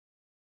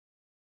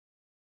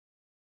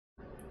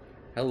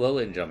Hello,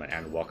 ladies and gentlemen,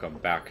 and welcome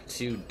back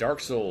to Dark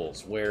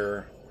Souls,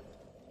 where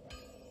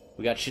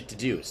we got shit to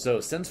do.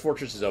 So, Sen's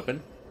Fortress is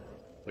open,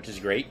 which is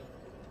great.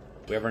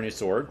 We have our new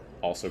sword,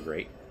 also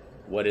great.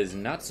 What is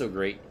not so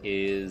great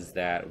is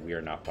that we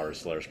are not part of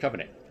Slayer's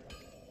Covenant.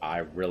 I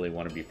really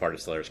want to be part of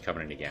Slayer's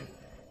Covenant again.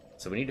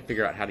 So we need to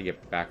figure out how to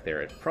get back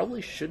there. It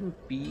probably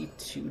shouldn't be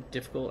too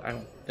difficult, I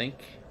don't think.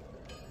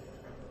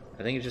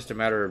 I think it's just a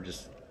matter of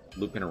just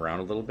looping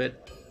around a little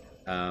bit.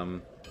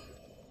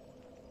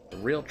 The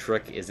real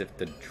trick is if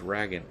the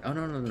dragon... Oh,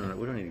 no,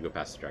 we don't need to go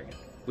past the dragon.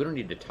 We don't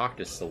need to talk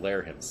to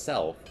Solaire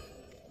himself.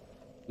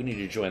 We need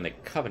to join the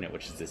Covenant,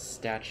 which is this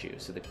statue.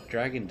 So the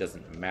dragon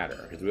doesn't matter,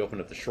 because we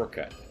opened up the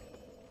shortcut.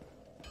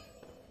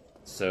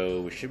 So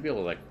we should be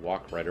able to, like,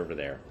 walk right over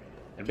there.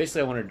 And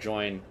basically I want to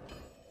join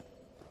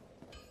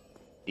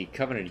the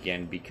Covenant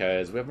again,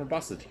 because we have more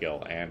bosses to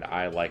kill, and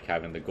I like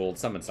having the gold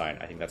summon sign.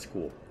 I think that's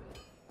cool.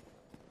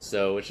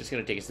 So it's just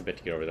going to take us a bit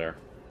to get over there.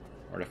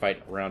 We're going to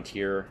fight around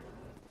here.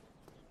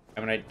 I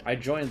mean, I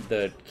joined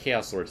the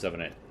Chaos Sword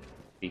Covenant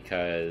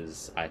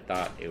because I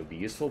thought it would be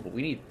useful, but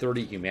we need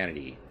 30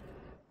 humanity,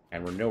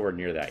 and we're nowhere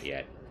near that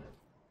yet.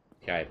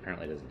 The guy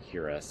apparently doesn't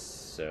hear us,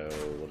 so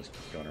we'll just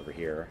keep going over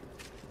here.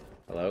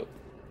 Hello?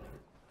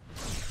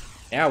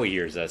 Now he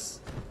hears us,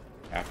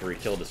 after he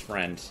killed his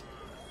friend.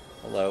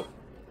 Hello.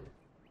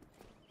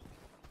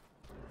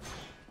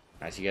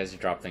 Nice you guys to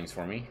drop things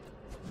for me.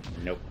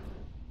 Nope.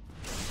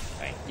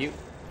 Thank you.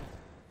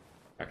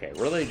 Okay,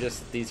 really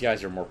just, these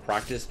guys are more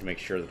practiced to make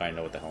sure that I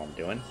know what the hell I'm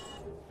doing.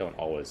 Don't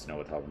always know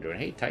what the hell I'm doing.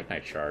 Hey,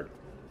 Titanite Shard.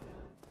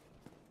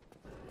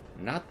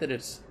 Not that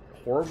it's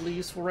horribly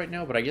useful right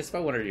now, but I guess if I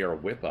wanted to get a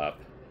whip up...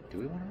 Do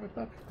we want a whip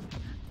up?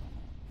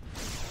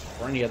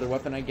 Or any other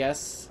weapon, I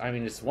guess? I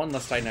mean, it's one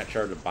less Titanite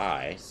Shard to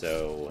buy,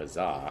 so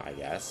huzzah, I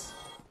guess.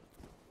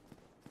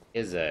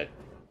 Is a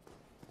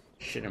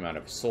shit amount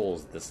of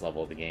souls at this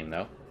level of the game,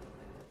 though.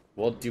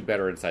 We'll do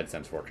better inside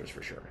Sen's Fortress,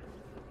 for sure.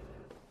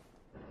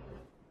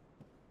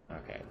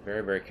 Okay,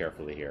 very, very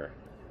carefully here.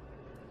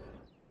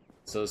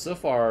 So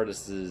far,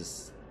 this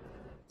is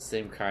the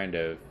same kind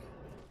of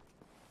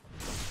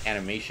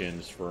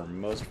animations for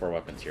most of our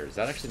weapons here. Is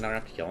that actually not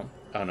enough to kill him?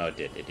 Oh, no, it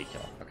did. It did kill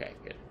him. Okay,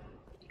 good.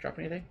 Did you drop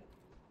anything?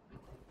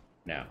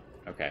 No.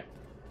 Okay.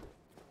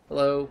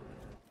 Hello.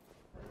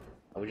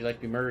 Would you like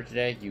to be murdered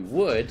today? You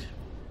would.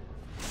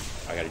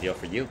 I got a deal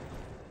for you.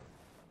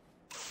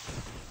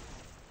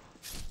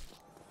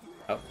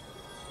 Oh.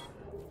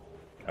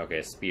 Okay,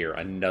 a spear.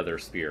 Another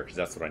spear, because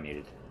that's what I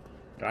needed.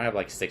 Don't I have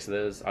like 6 of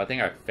those? I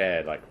think I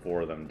fed like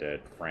 4 of them to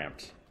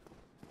Framped.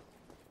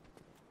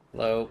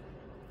 Hello.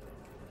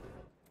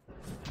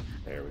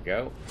 There we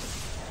go.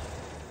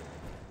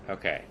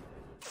 Okay.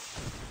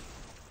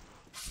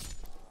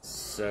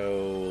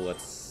 So,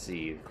 let's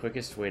see. The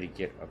quickest way to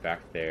get back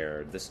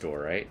there, this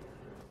door, right?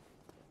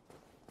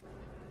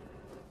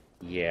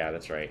 Yeah,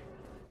 that's right.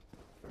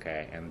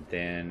 Okay, and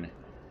then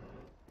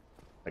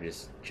I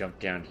just jump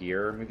down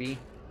here, maybe?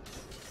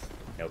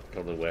 Nope,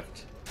 totally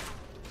whiffed.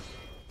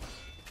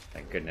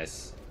 Thank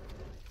goodness.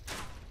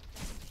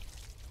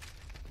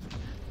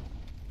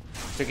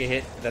 Took a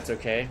hit, but that's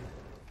okay.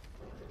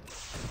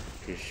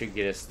 It should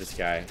get us this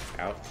guy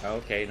out. Oh,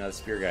 okay, no, the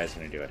spear guy's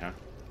gonna do it, huh?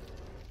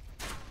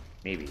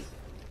 Maybe.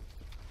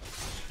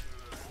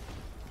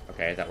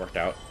 Okay, that worked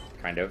out,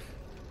 kind of.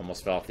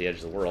 Almost fell off the edge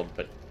of the world,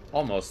 but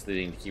almost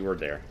leading the keyword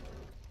there.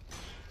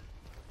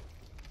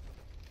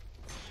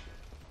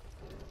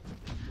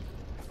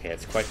 Okay,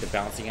 it's quite the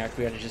balancing act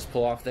we had to just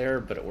pull off there,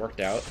 but it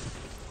worked out.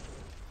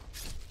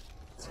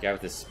 This guy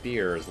with the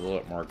spear is a little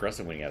bit more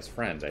aggressive when he has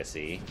friends, I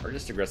see. Or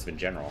just aggressive in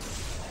general.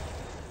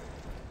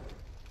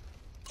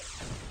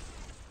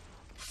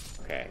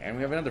 Okay, and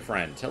we have another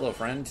friend. Hello,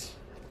 friend.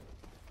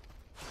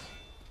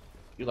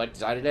 You like to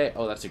die today?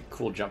 Oh, that's a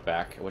cool jump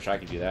back. I wish I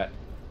could do that.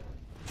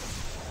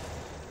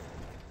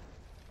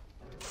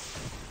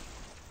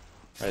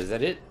 Alright, is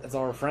that it? That's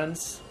all our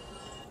friends?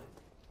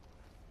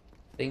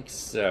 Think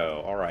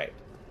so. Alright.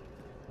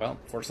 Well,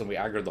 fortunately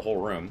we aggroed the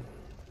whole room.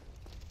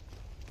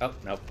 Oh,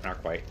 nope,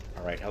 not quite.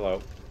 Alright,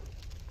 hello.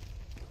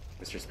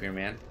 Mr.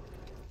 Spearman.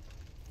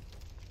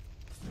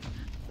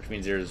 Which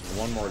means there's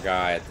one more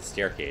guy at the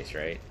staircase,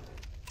 right?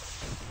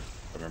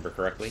 If I remember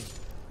correctly.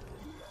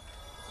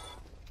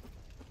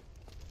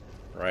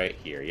 Right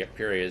here. Yep,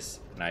 here he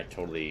is. And I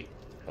totally...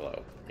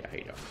 Hello. Yeah, how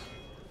you doing?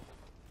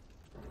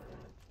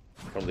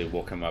 Totally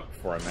woke him up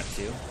before I meant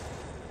to.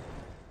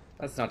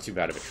 That's not too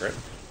bad of a trip.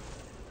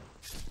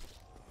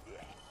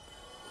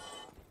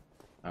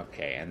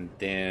 Okay, and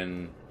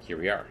then here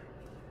we are.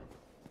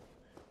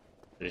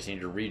 I just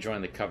need to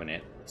rejoin the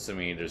Covenant,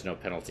 assuming there's no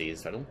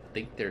penalties. I don't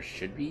think there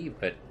should be,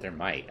 but there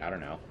might. I don't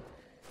know.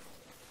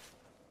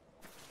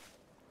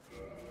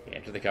 Okay,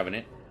 enter the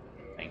Covenant.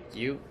 Thank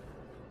you.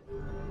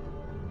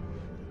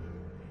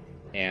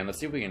 And let's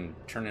see if we can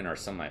turn in our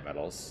sunlight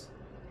metals.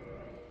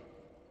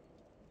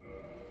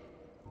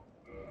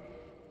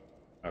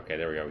 Okay,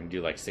 there we go. We can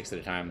do like 6 at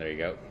a time. There you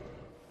go.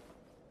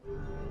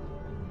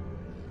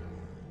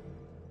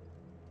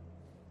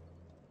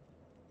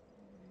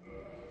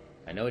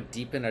 I know it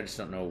deepened, I just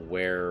don't know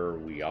where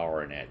we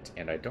are in it.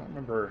 And I don't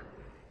remember...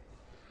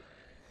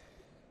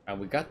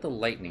 we got the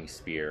lightning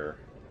spear.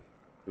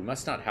 We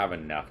must not have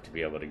enough to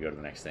be able to go to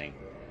the next thing.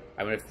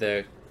 I mean, if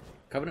the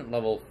covenant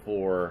level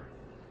for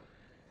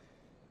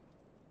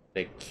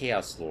the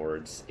Chaos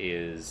Lords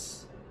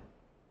is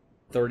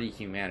 30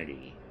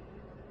 humanity,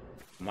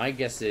 my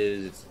guess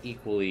is it's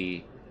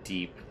equally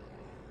deep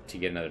to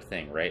get another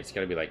thing, right? It's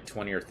got to be like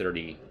 20 or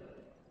 30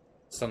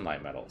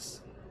 sunlight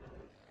metals.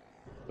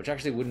 Which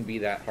actually wouldn't be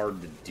that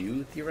hard to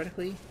do,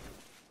 theoretically.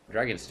 The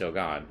dragon's still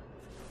gone.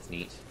 It's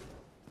neat.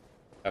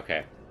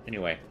 Okay,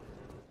 anyway.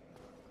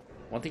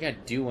 One thing I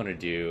do want to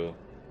do...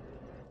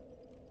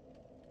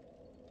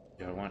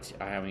 Do I want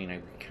to... I mean, I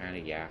kind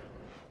of, yeah.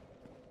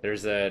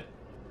 There's a...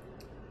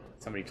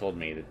 Somebody told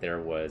me that there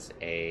was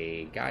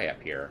a guy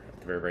up here at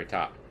the very, very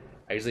top.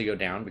 I usually go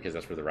down because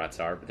that's where the rats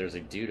are, but there's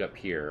a dude up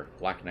here,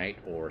 Black Knight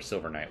or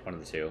Silver Knight, one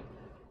of the two.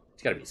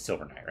 It's got to be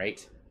Silver Knight,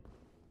 right?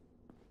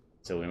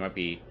 So we might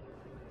be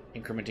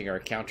incrementing our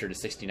counter to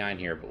 69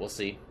 here, but we'll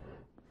see.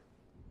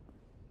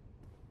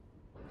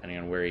 Depending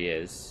on where he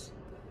is.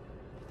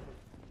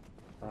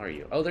 Where are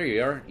you? Oh, there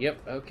you are. Yep,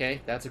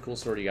 okay. That's a cool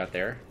sword you got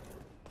there.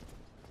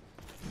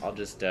 I'll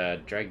just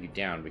drag you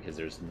down because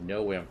there's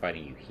no way I'm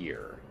fighting you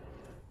here.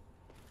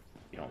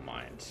 If you don't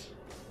mind.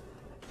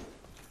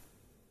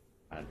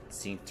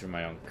 Seeing through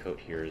my own coat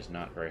here is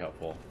not very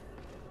helpful.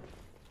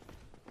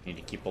 Need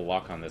to keep a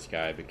lock on this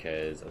guy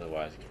because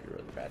otherwise it could be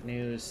really bad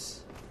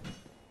news.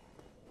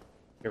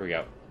 Here we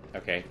go.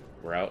 Okay,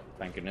 we're out.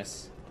 Thank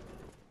goodness.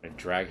 I'm gonna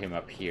drag him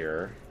up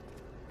here.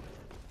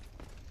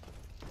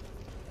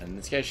 And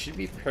this guy should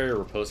be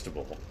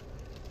parry-repostable.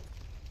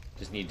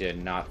 Just need to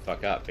not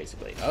fuck up,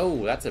 basically.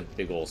 Oh, that's a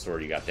big old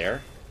sword you got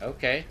there.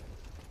 Okay.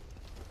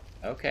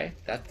 Okay,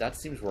 that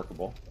seems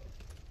workable.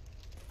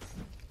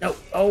 No!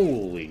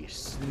 Holy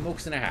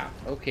smokes and a half.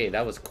 Okay,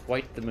 that was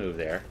quite the move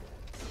there.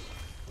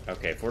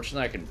 Okay,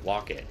 fortunately I can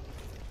block it.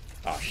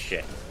 Oh,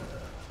 shit.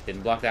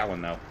 Didn't block that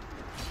one, though.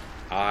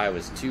 I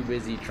was too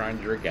busy trying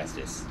to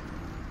Regestus.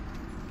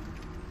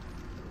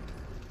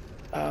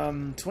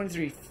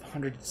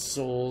 2,300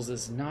 souls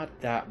is not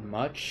that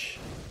much.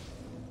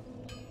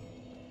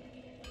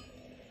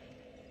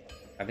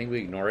 I think we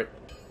ignore it.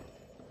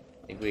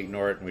 I think we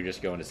ignore it and we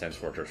just go into Sense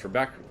Fortress. We're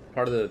back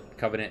part of the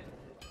Covenant.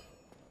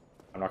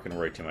 I'm not going to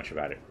worry too much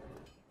about it.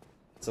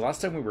 So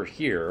last time we were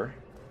here,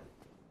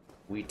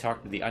 we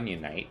talked to the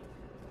Onion Knight.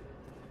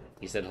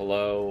 He said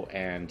hello,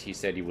 and he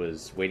said he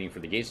was waiting for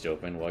the gates to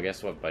open. Well,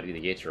 guess what, buddy? The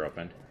gates are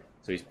open.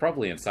 So he's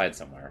probably inside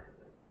somewhere.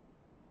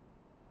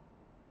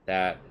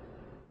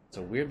 It's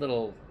a weird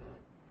little...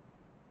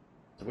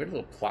 It's a weird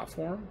little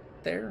platform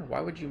there?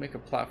 Why would you make a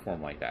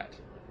platform like that?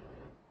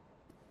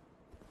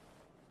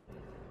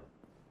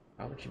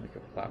 Why would you make a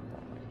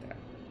platform like that?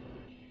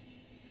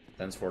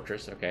 Sense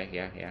Fortress. Okay,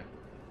 yeah.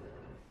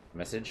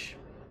 Message.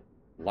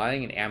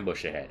 Lying in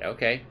ambush ahead.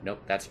 Okay,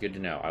 nope, that's good to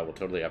know. I will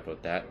totally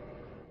upvote that.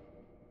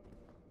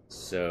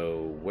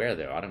 So, where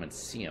though? I don't even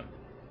see him.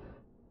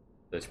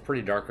 It's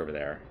pretty dark over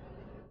there.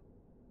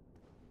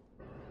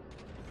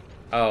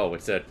 Oh,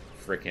 it's a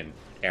freaking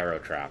arrow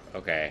trap.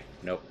 Okay,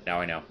 nope, now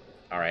I know.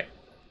 Alright.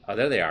 Oh,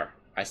 there they are.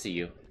 I see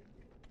you.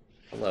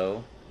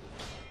 Hello.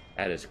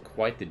 That is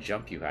quite the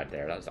jump you had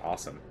there. That was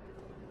awesome.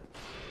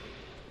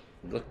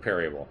 You look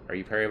parryable. Are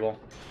you parryable?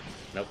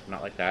 Nope,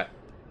 not like that.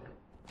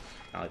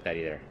 Not like that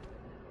either.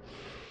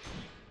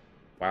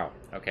 Wow.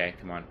 Okay,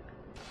 come on.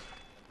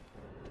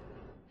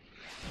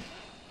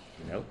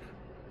 Nope.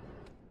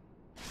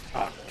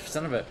 Ah,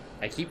 son of a...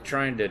 I keep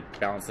trying to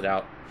balance it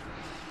out.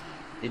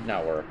 Did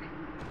not work.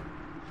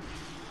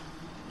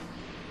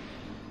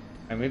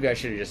 And maybe I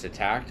should have just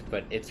attacked,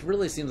 but it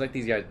really seems like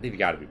these guys, they've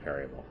got to be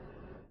parryable.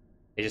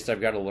 It's just I've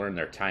got to learn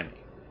their timing.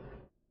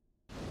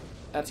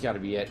 That's got to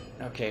be it.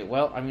 Okay,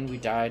 well, I mean, we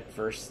died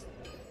first.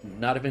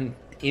 Not even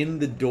in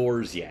the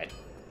doors yet.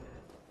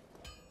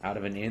 Not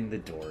even in the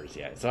doors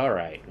yet. It's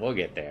alright. We'll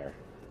get there.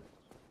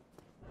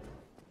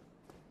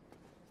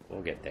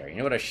 We'll get there. You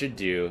know what I should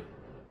do?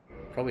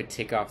 Probably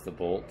take off the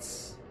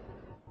bolts.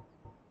 I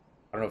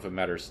don't know if it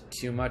matters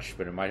too much,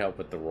 but it might help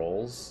with the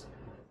rolls.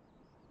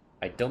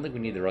 I don't think we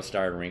need the Rust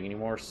Iron Ring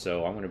anymore,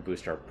 so I'm going to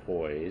boost our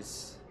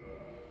poise.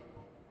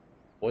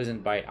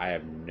 Poison bite, I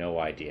have no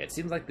idea. It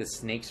seems like the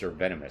snakes are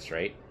venomous,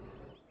 right?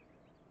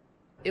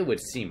 It would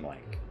seem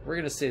like. We're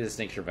going to say the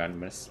snakes are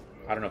venomous.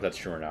 I don't know if that's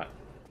true or not.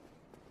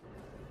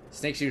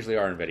 Snakes usually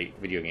are in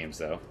video games,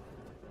 though.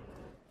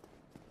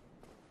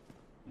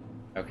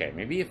 Okay,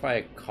 maybe if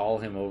I call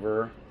him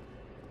over...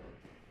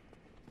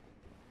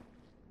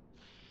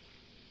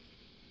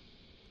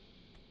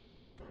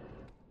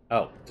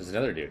 Oh, there's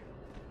another dude.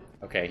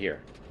 Okay,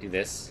 here. Do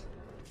this.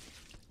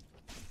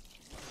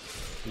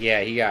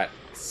 Yeah, he got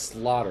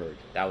slaughtered.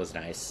 That was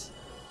nice.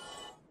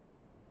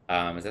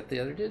 Is that the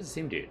other dude? The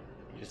same dude.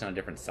 Just on a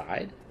different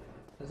side?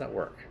 How does that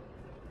work?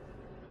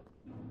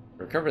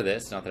 Recover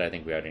this. Not that I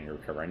think we ought to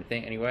recover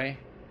anything anyway.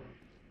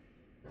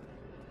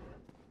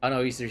 Oh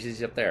no,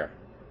 he's up there.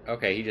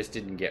 Okay, he just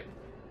didn't get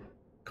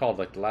called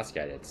like the last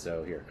guy did.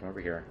 So here, come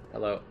over here.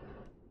 Hello.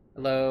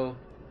 Hello.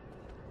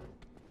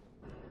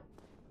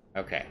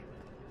 Okay.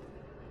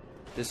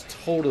 This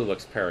totally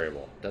looks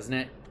parryable, doesn't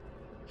it?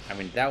 I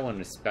mean, that one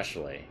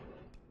especially.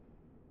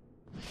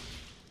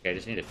 Okay, I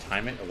just need to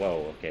time it.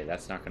 Whoa, okay,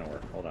 that's not gonna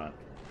work. Hold on. I'm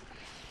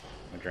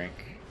gonna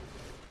drink.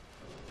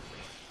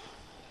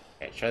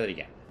 Okay, try that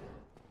again.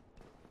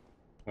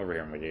 Come over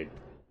here, my dude.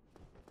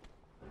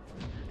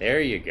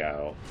 There you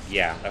go.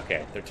 Yeah,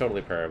 okay, they're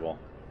totally parryable.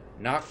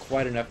 Not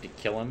quite enough to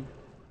kill him.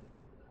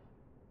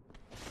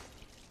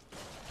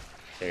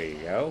 There you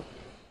go.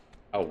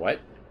 Oh, what?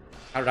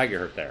 How did I get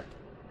hurt there?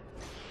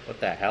 What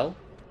the hell?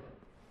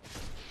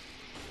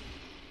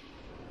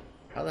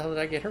 How the hell did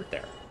I get hurt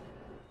there?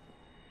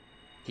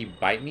 Did he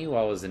bite me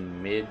while I was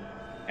in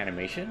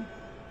mid-animation?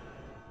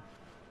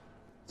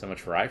 So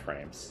much for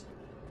iframes.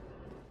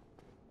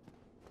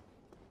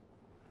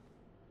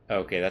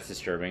 Okay, that's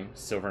disturbing.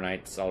 Silver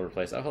Knights all over the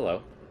place. Oh,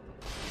 hello.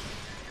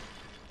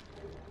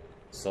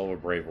 Soul of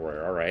a Brave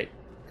Warrior. Alright.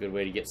 Good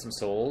way to get some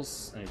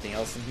souls. Anything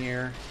else in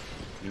here?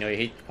 You know you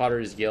hate the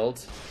Potter's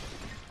Guild.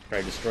 Try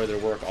to destroy their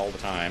work all the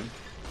time.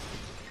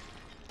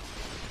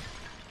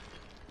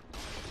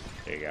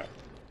 There you go.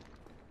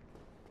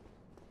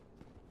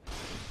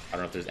 I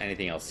don't know if there's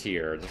anything else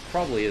here. There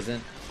probably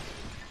isn't.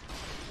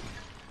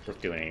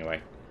 Worth doing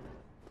anyway.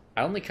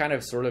 I only kind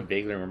of sort of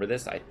vaguely remember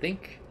this. I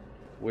think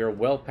we're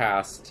well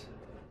past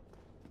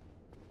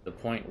the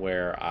point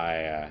where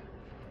I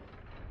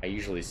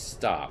usually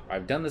stop.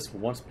 I've done this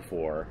once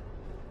before.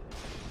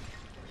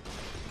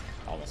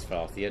 Almost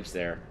fell off the edge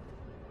there.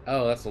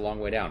 Oh, that's a long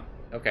way down.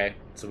 Okay,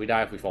 so we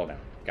die if we fall down.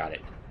 Got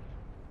it.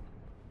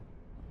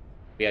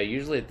 But yeah,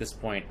 usually at this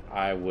point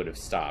I would have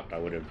stopped. I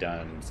would have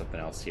done something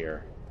else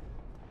here.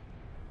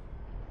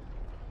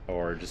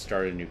 Or just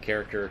started a new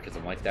character, because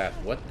I'm like that.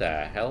 What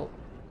the hell?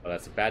 Oh,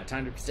 that's a bad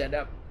time to stand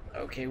up.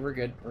 Okay, we're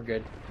good. We're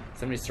good.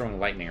 Somebody's throwing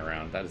lightning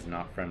around. That is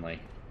not friendly.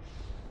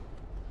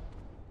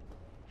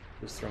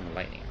 Who's throwing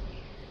lightning at me?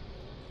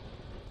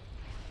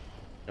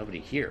 Nobody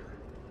here.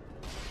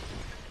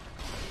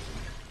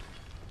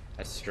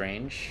 That's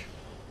strange.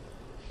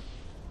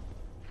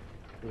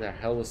 Who the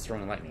hell was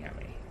throwing lightning at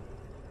me?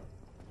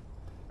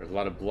 There's a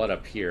lot of blood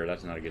up here.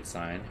 That's not a good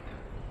sign.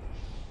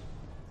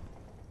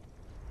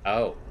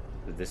 Oh.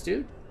 Is this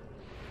dude?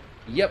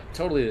 Yep,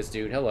 totally this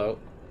dude. Hello.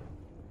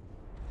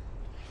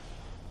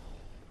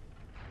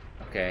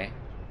 Okay.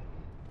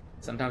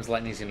 Sometimes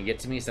lightning's gonna get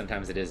to me,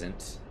 sometimes it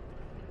isn't.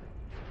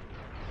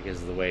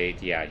 Because of the way,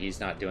 yeah, he's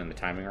not doing the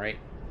timing right.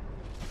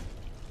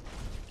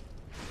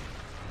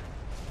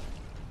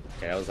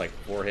 Okay, that was like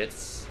 4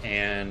 hits,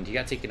 and he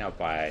got taken out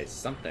by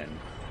something.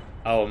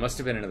 Oh, it must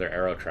have been another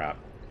arrow trap.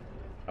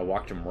 I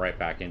walked him right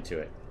back into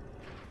it.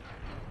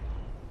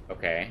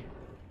 Okay.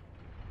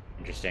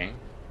 Interesting.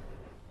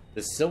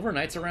 The Silver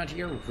Knights around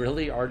here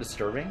really are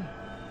disturbing.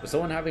 Was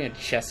someone having a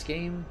chess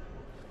game?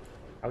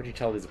 How would you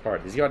tell these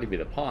apart? These got to be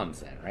the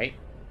pawns then, right?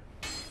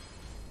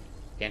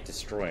 Can't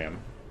destroy them.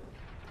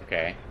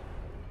 Okay.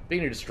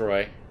 Speaking of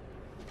destroy,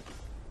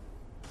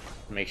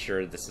 make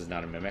sure this is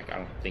not a mimic. I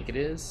don't think it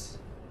is.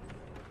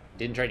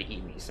 Didn't try to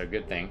eat me, so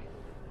good thing.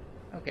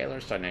 Okay,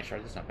 let's try Night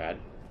Shard. That's not bad.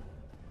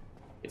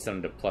 Get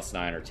something to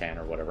 +9 or 10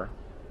 or whatever.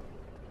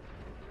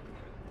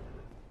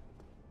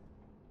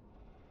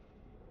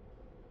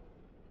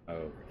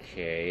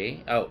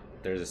 Okay. Oh,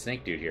 there's a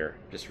snake dude here.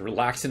 Just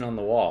relaxing on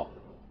the wall.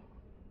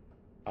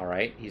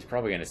 Alright, he's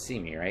probably going to see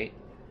me, right?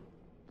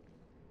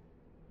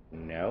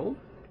 No?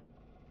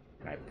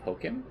 Can I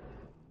poke him?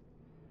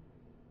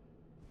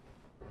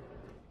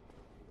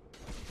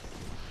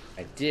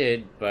 I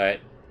did, but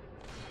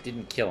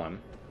didn't kill him.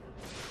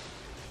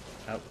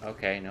 Oh,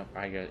 okay. Nope,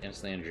 I got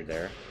instantly injured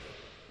there.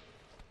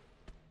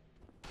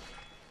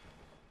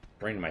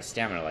 Drained my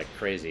stamina like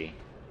crazy.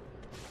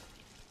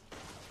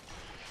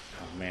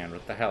 Oh man,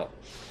 what the hell?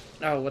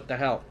 No, what the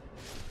hell?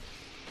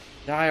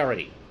 Die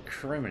already.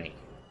 Criminy.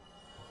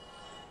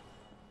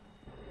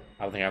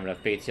 I don't think I have enough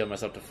faith to heal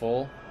myself to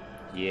full.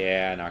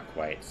 Yeah, not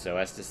quite. So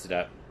Estus it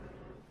up.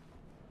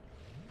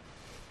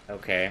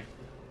 Okay.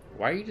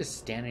 Why are you just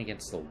standing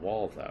against the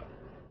wall, though?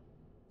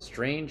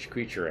 Strange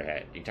creature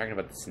ahead. You talking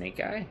about the snake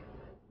guy?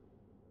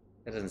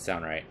 That doesn't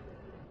sound right.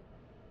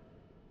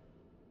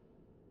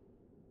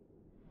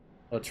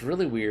 Well, it's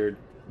really weird.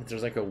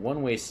 There's like a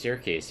one-way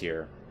staircase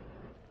here.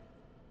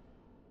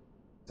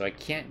 So I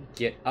can't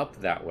get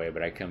up that way,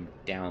 but I come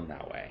down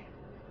that way.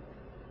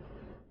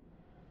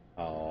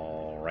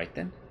 Alright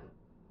then.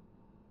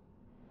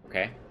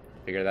 Okay,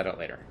 figure that out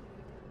later.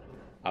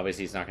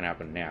 Obviously it's not going to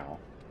happen now.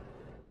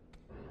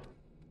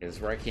 This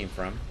is where I came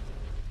from.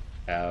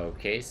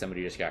 Okay,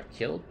 somebody just got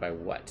killed by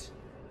what?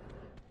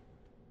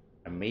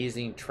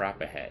 Amazing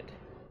trap ahead.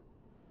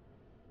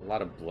 A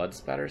lot of blood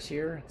spatters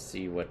here. Let's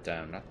see what, no, I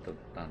don't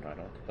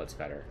want the blood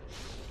spatter.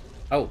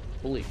 Oh,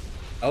 holy.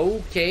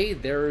 Okay,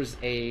 there's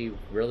a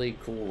really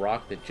cool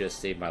rock that just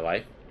saved my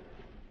life.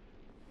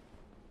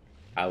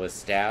 I was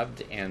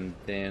stabbed, and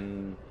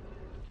then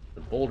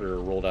the boulder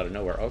rolled out of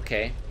nowhere.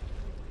 Okay.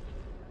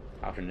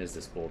 How often is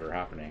this boulder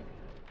happening?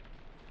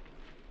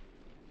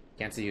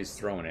 Can't see who's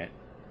throwing it.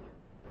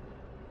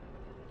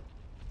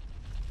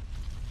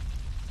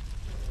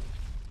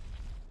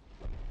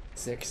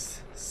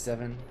 6,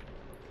 7,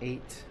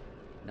 8,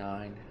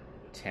 9,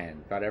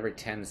 10. About every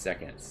 10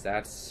 seconds.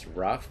 That's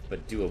rough,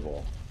 but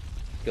doable.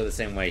 Go the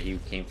same way he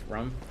came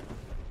from.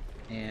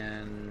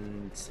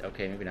 And...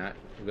 okay, maybe not.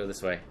 We'll go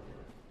this way.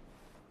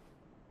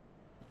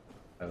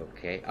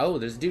 Okay. Oh,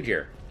 there's a dude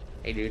here.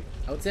 Hey, dude.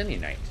 Oh, it's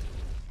Onion Knight.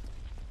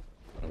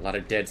 A lot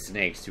of dead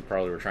snakes who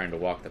probably were trying to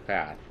walk the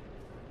path.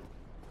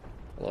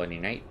 Hello,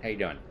 Onion Knight. How you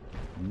doing?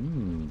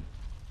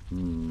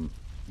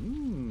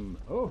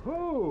 Oh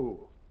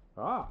ho!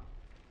 Ah,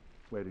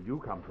 where did you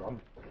come from?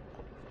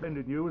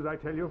 Splendid news, I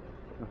tell you.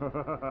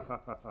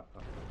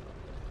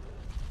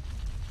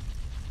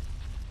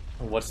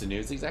 What's the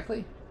news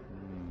exactly?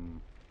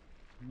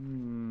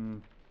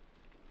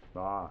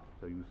 Ah,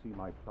 so you see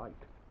my plight.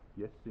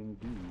 Yes,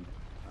 indeed.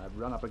 I've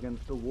run up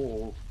against a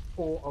wall,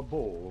 or a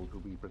ball, to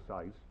be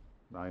precise.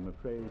 I'm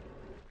afraid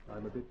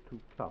I'm a bit too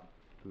tough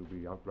to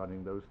be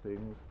outrunning those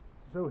things.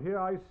 So here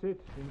I sit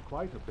in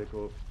quite a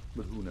pickle,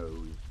 but who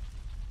knows?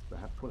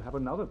 Perhaps we'll have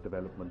another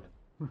development.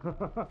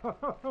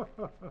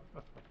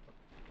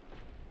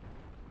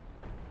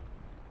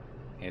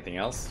 Anything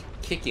else?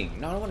 Kicking.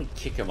 No, I don't want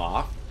to kick him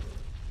off.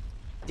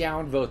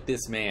 Downvote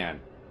this man.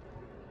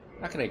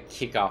 I'm not gonna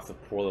kick off the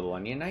poor little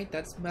Onion Knight.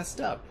 That's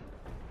messed up.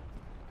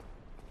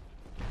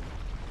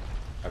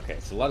 Okay,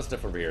 so a lot of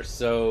stuff over here.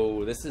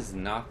 So this is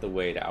not the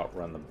way to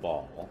outrun the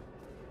ball.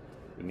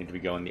 We need to be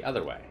going the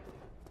other way.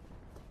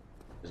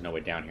 There's no way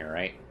down here,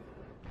 right?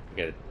 We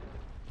get a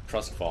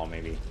trust fall,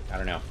 maybe. I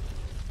don't know.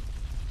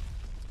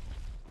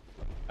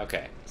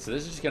 Okay, so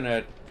this is just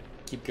gonna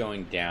keep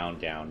going down,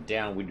 down,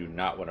 down. We do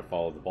not want to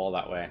follow the ball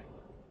that way.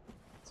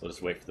 So we'll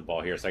just wait for the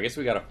ball here. So I guess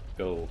we gotta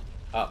go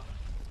up.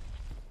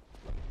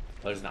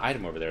 Well, there's an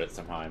item over there that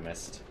somehow I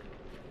missed.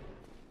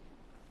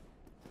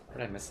 Where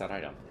did I miss that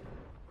item?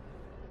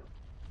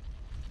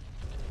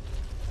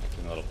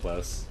 Getting a little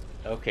close.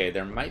 Okay,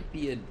 there might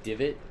be a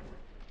divot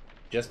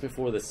just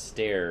before the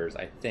stairs,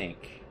 I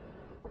think.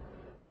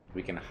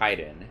 We can hide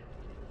in.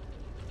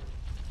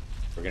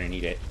 We're gonna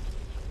need it.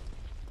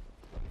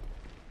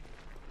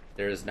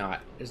 There is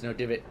not. There's no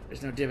divot.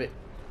 There's no divot.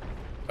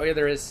 Oh yeah,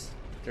 there is.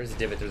 There's a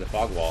divot. There's a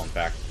fog wall, in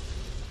fact.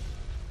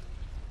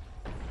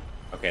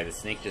 Okay, the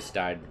snake just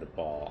died to the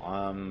ball.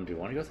 Do you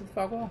want to go through the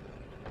fog wall?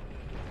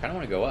 I kind of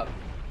want to go up.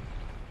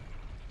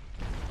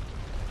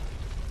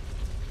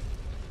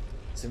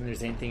 Assuming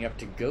there's anything up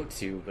to go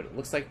to, but it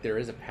looks like there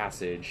is a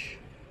passage.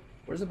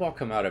 Where does the ball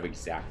come out of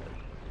exactly?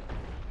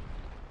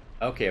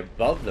 Okay,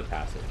 above the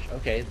passage.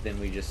 Okay, then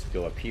we just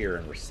go up here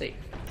and we're safe.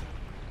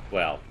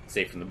 Well,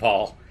 safe from the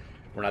ball.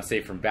 We're not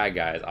safe from bad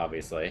guys,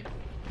 obviously.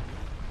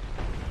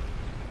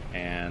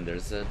 And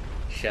there's a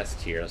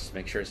chest here. Let's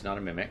make sure it's not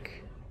a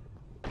mimic.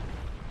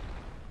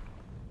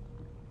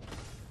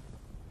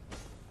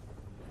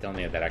 Tell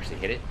me if that actually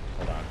hit it.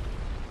 Hold on.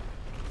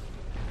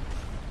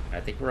 I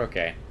think we're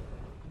okay.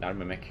 Not a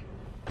mimic.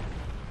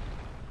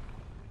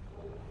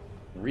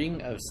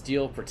 Ring of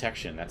Steel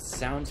Protection. That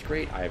sounds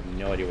great. I have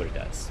no idea what it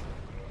does.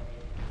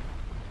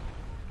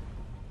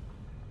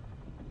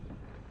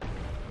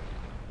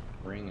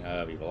 Ring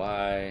of Evil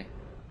Eye.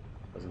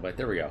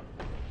 There we go.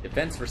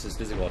 Defense versus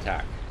physical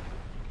attack.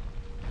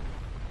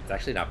 It's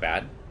actually not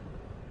bad.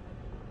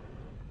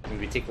 When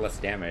we take less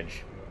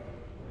damage,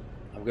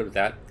 I'm good with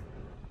that.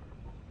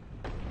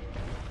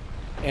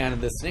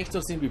 And the snakes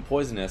don't seem to be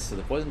poisonous, so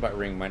the poison bite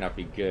ring might not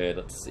be good.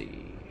 Let's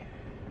see.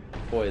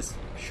 Poise,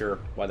 sure.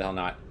 Why the hell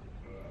not?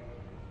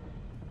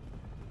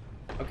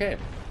 Okay,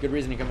 good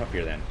reason to come up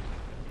here then.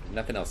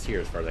 Nothing else here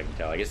as far as I can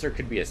tell. I guess there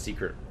could be a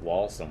secret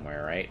wall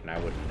somewhere, right? And I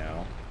wouldn't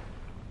know.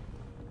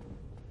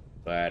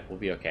 But we'll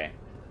be okay.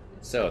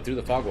 So, through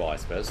the fog wall, I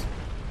suppose. A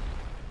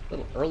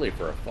little early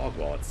for a fog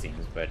wall, it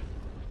seems, but...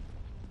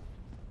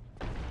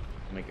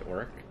 we'll make it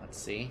work. Let's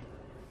see.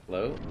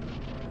 Float.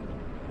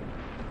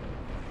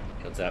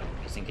 Shields up,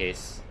 just in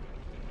case.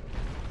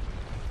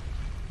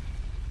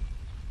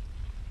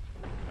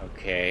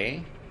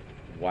 Okay.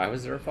 Why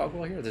was there a fog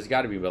wall here? There's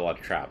got to be a lot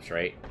of traps,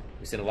 right?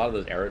 We've seen a lot of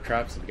those arrow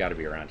traps have got to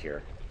be around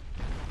here.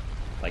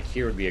 Like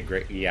here would be a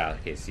great... yeah,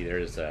 okay, see,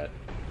 there's a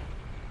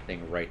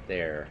thing right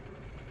there.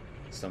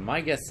 So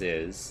my guess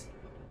is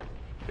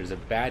there's a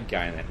bad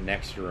guy in that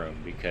next room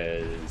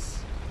because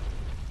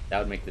that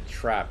would make the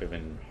trap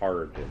even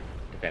harder to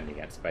defend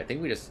against. But I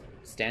think we just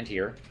stand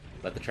here,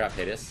 let the trap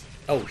hit us.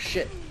 Oh,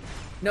 shit!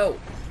 No!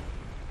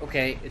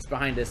 Okay, it's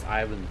behind us.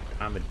 I'm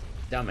a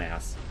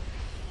dumbass.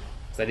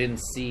 Because I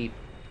didn't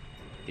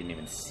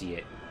even see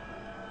it.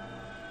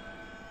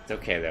 It's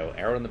okay, though.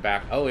 Arrow in the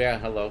back. Oh, yeah,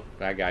 hello.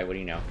 Bad guy, what do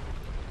you know?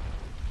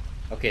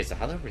 Okay, so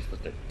how are we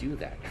supposed to do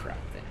that trap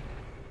thing?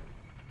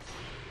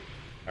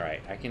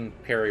 Alright, I can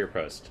parry your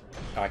post.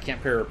 Oh, I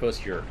can't parry or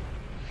post your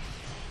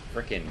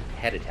frickin'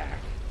 head attack.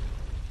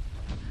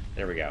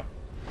 There we go.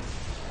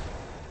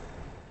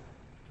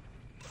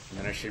 And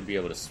then I should be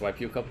able to swipe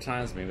you a couple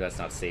times. Maybe that's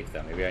not safe,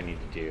 though. Maybe I need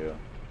to do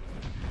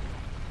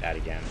that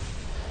again.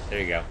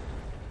 There you go.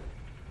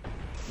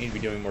 Need to be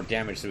doing more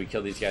damage so we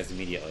kill these guys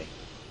immediately.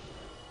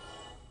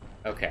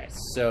 Okay,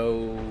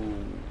 so...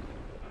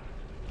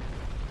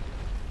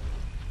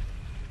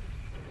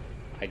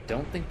 I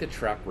don't think the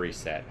trap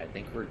reset. I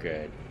think we're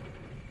good.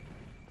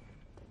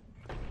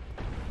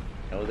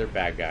 No, they're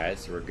bad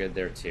guys, so we're good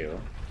there too.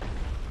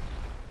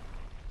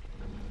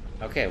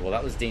 Okay, well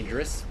that was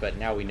dangerous, but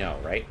now we know,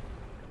 right?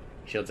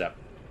 Shields up.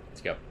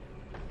 Let's go.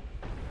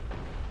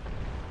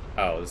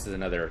 Oh, this is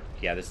another...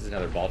 Yeah, this is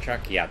another ball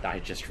track. Yeah, I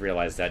just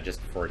realized that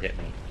just before it hit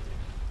me.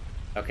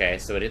 Okay,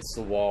 so it hits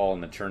the wall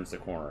and then turns the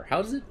corner.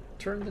 How does it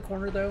turn the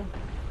corner, though?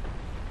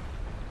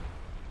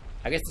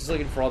 I guess it's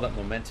looking for all that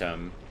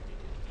momentum.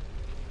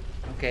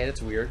 Okay,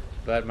 that's weird.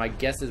 But my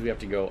guess is we have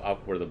to go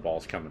up where the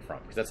ball's coming from,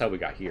 because that's how we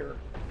got here.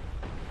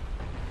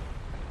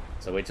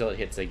 So wait till it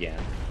hits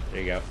again.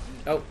 There you go.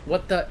 Oh,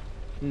 what the...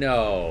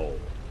 No.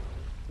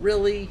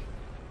 Really?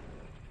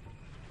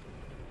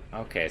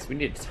 Okay, so we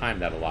need to time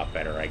that a lot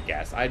better, I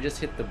guess. I just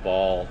hit the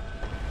ball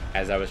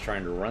as I was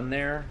trying to run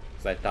there,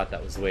 because I thought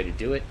that was the way to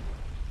do it.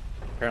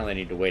 Apparently I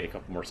need to wait a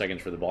couple more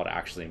seconds for the ball to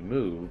actually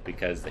move,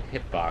 because the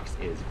hitbox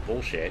is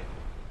bullshit.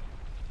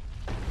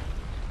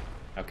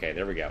 Okay,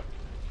 there we go.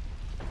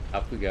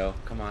 Up we go.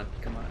 Come on,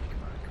 come on,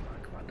 come on, come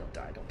on, come on. Don't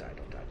die, don't die,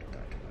 don't die, don't die,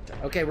 don't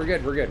die. Okay, we're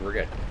good, we're good, we're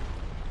good.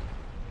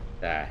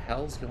 The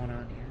hell's going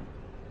on here?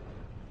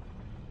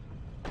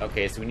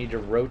 Okay, so we need to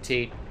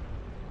rotate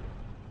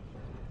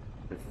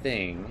the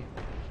thing.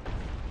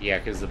 Yeah,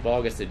 because the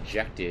ball gets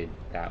ejected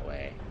that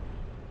way.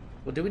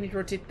 Well, do we need to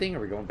rotate the thing? Or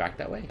are we going back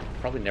that way?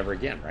 Probably never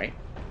again, right?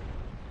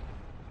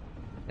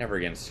 Never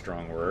again,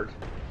 strong word.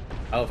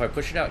 Oh, if I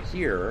push it out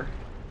here...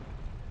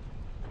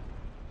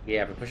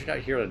 Yeah, if I push it out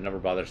here, it'll never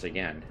bother us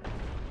again.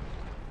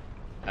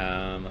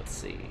 Let's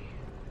see.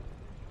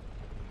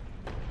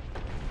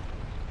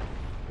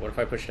 What if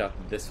I push it out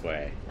this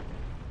way?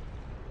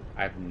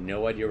 I have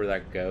no idea where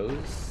that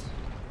goes.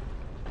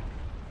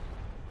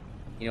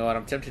 You know what?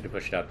 I'm tempted to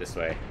push it out this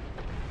way.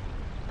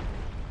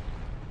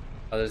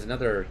 Oh, there's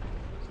another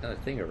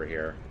thing over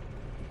here.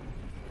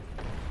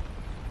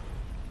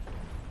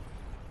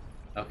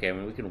 Okay, I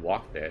mean, we can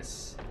walk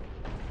this.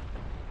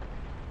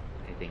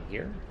 Anything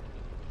here?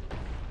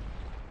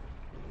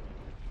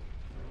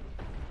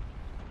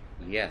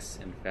 Yes,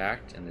 in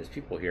fact, and there's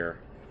people here.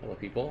 Hello,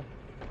 people.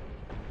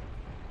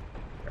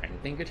 Is there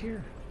anything good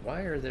here?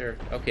 Why are there...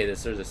 Okay,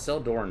 there's a cell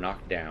door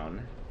knocked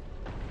down.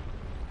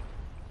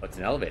 What's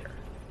an elevator?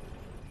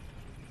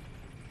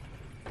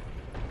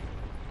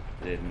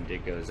 Then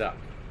it goes up.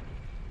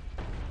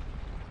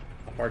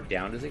 How far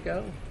down does it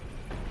go?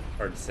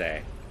 Hard to say.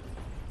 Is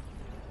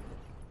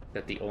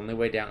that the only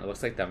way down? It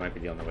looks like that might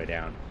be the only way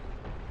down.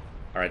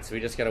 Alright, so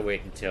we just gotta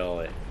wait until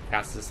it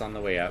passes us on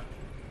the way up.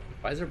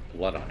 Why is there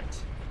blood on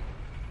it?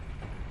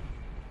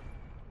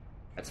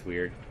 That's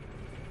weird.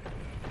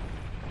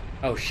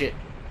 Oh, shit.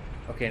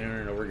 Okay,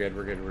 no, we're good,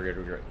 we're good, we're good,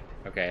 we're good.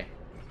 Okay.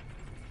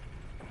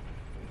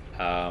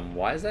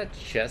 Why is that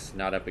chest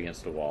not up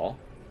against a wall?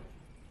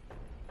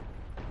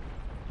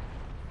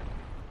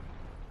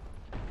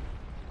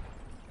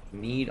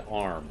 Need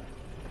arm.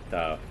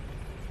 The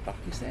fuck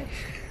you say?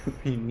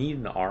 You need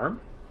an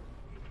arm?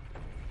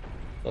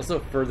 Also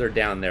further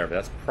down there, but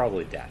that's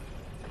probably death.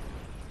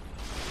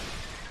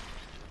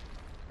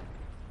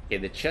 Okay,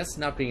 the chest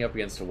not being up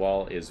against a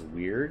wall is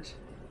weird.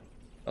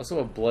 Also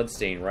a blood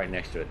stain right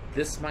next to it.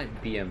 This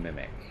might be a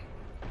mimic.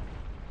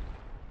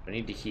 I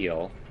need to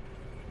heal.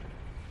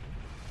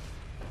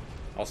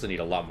 Also need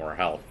a lot more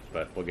health,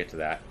 but we'll get to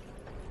that.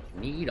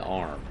 Need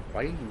arm.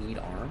 Why do you need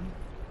arm?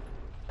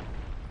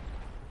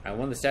 And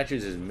one of the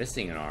statues is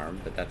missing an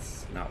arm, but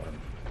that's not what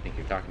I think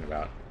you're talking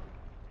about.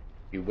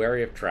 Be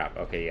wary of trap.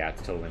 Okay, yeah,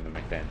 it's totally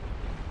mimic then.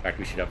 In fact,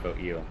 we should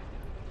upvote you.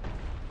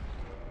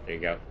 There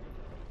you go.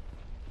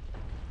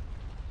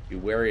 Be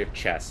wary of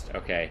chest.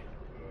 Okay.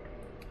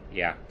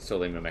 Yeah,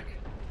 totally mimic.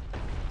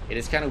 It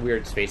is kind of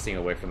weird spacing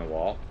away from the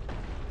wall.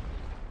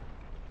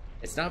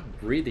 It's not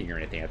breathing or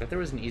anything. I thought there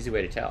was an easy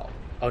way to tell.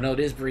 Oh no, it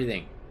is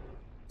breathing.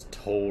 It's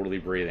totally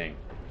breathing.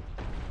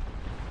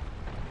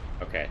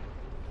 Okay.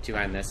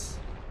 Two-hand this.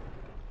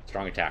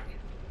 Strong attack.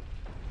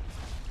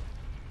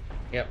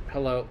 Yep,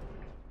 hello.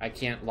 I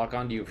can't lock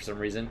onto you for some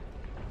reason.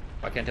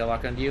 Why can't I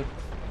lock onto you?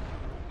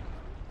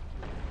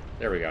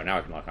 There we go, now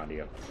I can lock onto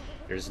you.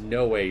 There's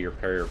no way you're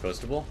parry or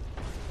postable.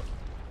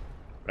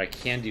 But I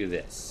can do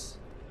this.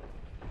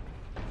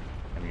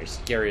 I mean, you're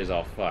scary as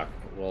all fuck.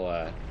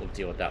 We'll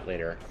deal with that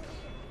later.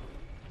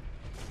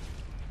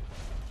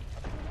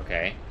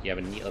 Okay, you have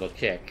a neat little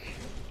kick.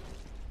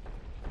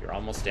 You're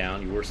almost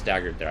down. You were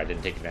staggered there. I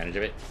didn't take advantage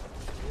of it.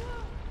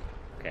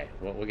 Okay,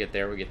 we'll get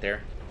there. We'll get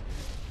there.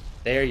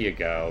 There you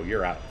go.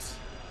 You're out.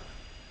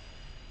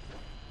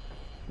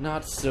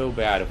 Not so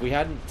bad. If we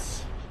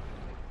hadn't...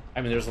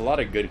 I mean, there's a lot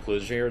of good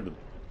clues here.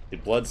 The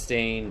blood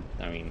stain.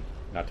 I mean,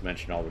 not to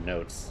mention all the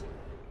notes.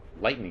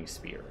 Lightning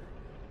spear.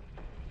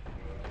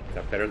 Is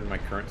that better than my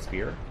current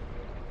spear?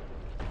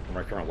 Or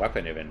my current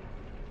weapon, even?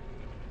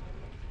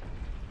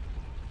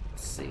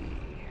 Let's see.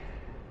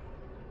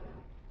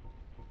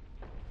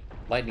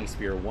 Lightning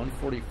spear,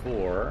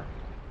 144.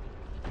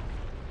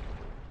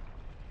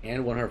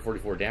 And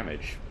 144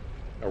 damage.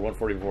 Or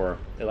 144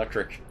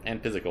 electric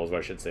and physical is what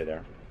I should say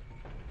there.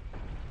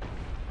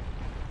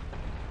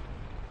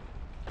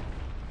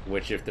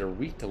 which if they're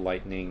weak to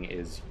lightning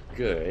is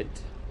good.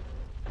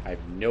 I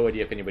have no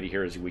idea if anybody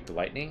here is weak to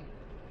lightning.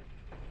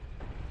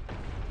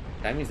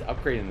 That means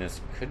upgrading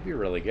this could be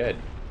really good.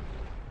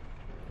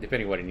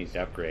 Depending on what it needs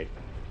to upgrade.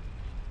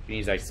 If it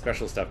needs like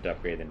special stuff to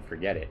upgrade, then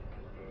forget it.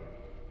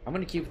 I'm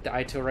going to keep the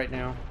Ito right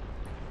now.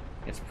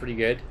 It's pretty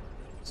good.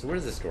 So where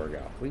does this door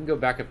go? We can go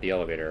back up the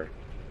elevator.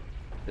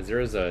 Because there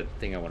is a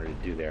thing I wanted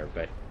to do there,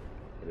 but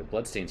the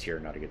bloodstains here are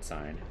not a good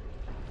sign.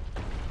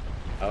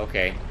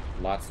 Okay,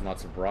 lots and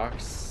lots of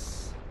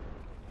rocks.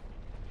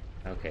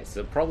 Okay,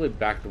 so probably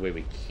back the way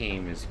we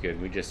came is good.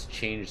 We just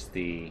changed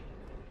the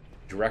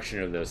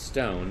direction of those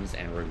stones,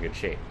 and we're in good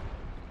shape.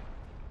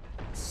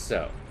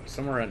 So,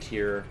 somewhere around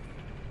here,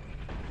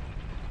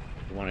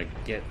 we want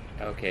to get...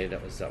 Okay,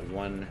 that was that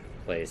one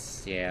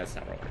place. Yeah, that's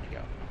not where I wanted to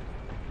go.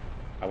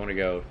 I want to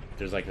go...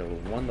 There's like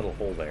one little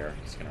hole there.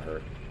 It's going to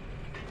hurt.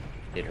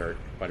 It hurt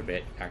quite a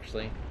bit,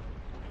 actually.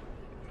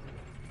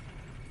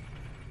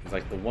 It's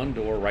like the one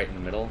door right in the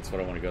middle. That's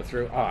what I want to go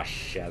through. Oh,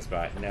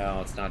 Shazbot.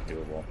 No, it's not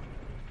doable.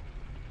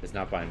 It's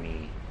not by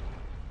me.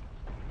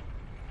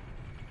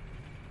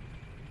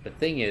 The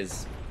thing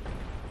is,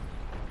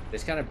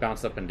 this kind of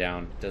bounce up and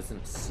down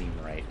doesn't seem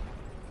right.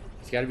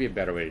 There's got to be a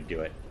better way to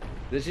do it.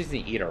 This is just to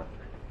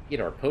eat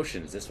our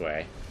potions this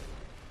way.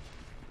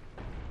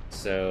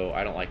 So,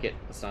 I don't like it.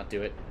 Let's not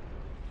do it.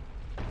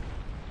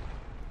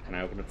 Can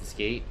I open up this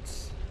gate?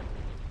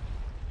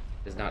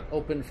 It's not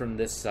open from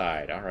this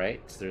side.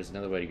 Alright, so there's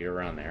another way to get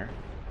around there.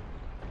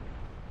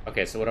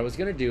 Okay, so what I was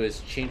going to do is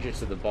change it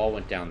so the ball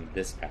went down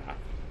this path.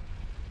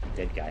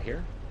 Dead guy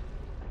here.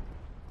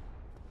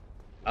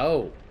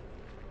 Oh!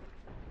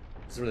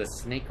 This is where the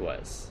snake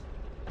was.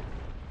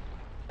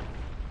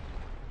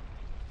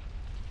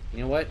 You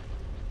know what?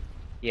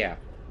 Yeah,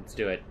 let's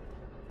do it.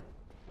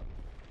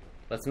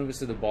 Let's move it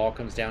so the ball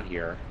comes down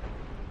here.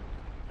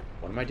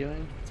 What am I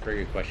doing? It's a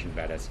very good question,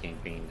 Badass King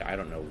Fiend. I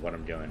don't know what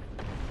I'm doing.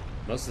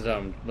 Mostly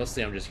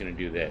I'm just gonna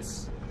do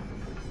this.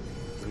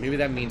 So maybe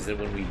that means that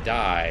when we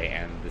die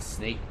and the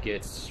snake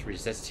gets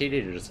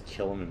resuscitated, it'll just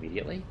kill him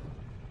immediately?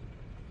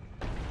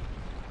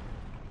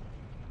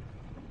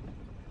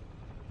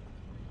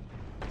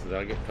 So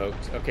that'll get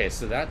poked. Okay,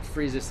 so that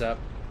frees us up.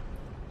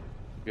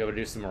 Be able to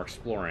do some more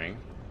exploring.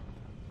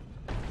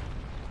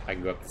 I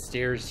can go up the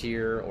stairs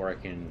here, or I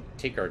can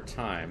take our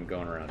time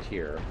going around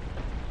here.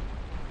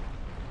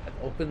 That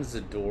opens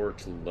the door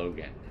to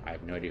Logan. I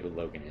have no idea who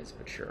Logan is,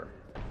 but sure.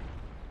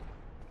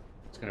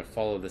 Just gonna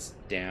follow this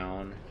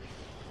down.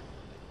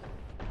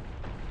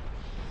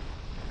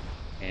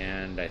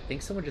 And I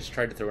think someone just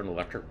tried to throw an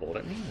electric bolt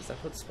at me. Is that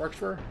what sparks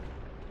were?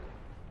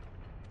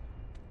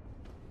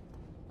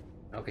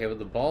 Okay, well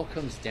the ball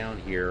comes down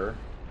here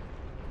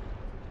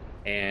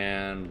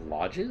and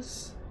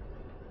lodges?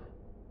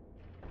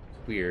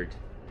 It's weird.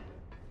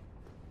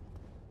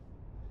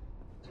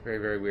 It's very,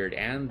 very weird.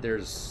 And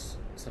there's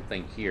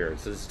something here.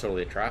 So this is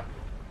totally a trap.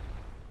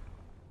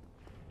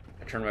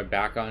 I turn my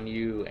back on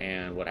you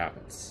and what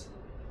happens?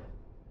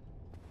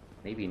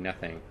 Maybe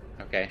nothing.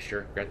 Okay,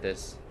 sure, get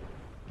this.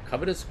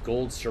 Covetous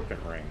gold serpent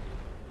ring.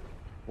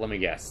 Let me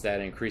guess,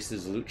 that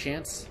increases loot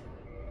chance?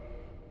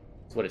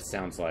 That's what it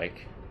sounds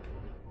like.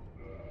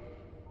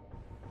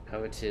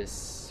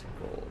 Covetous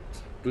gold.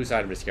 Boost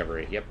item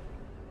discovery, yep.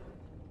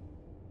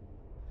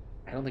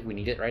 I don't think we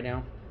need it right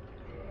now.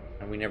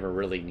 And we never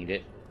really need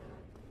it.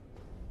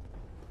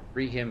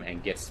 Free him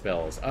and get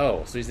spells.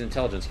 Oh, so he's an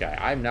intelligence guy.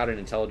 I'm not an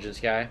intelligence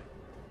guy.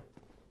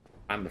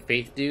 I'm a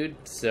faith dude,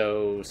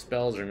 so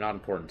spells are not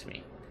important to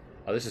me.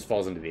 Oh, this just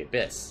falls into the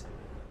abyss.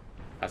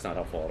 That's not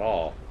helpful at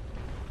all.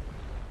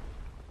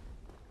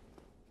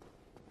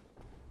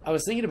 I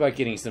was thinking about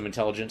getting some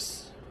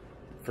intelligence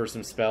for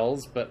some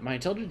spells, but my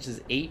intelligence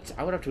is 8.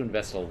 I would have to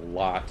invest a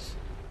lot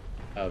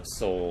of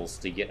souls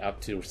to get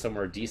up to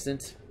somewhere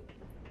decent.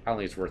 I don't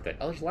think it's worth it.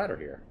 Oh, there's a ladder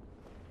here.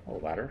 Oh,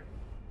 ladder.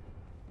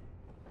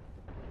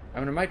 I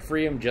mean, I might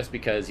free him just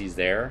because he's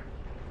there.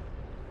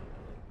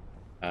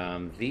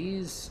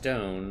 These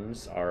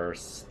stones are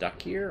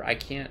stuck here. I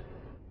can't...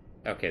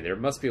 Okay, there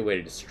must be a way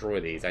to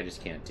destroy these. I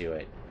just can't do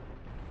it.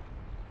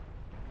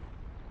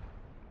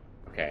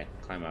 Okay,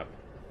 climb up.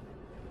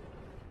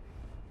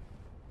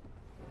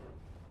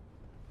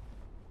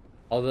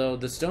 Although,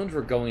 the stones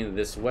were going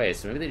this way,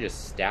 so maybe they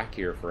just stack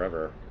here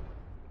forever.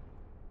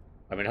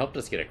 I mean, it helped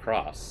us get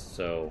across,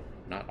 so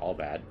not all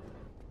bad.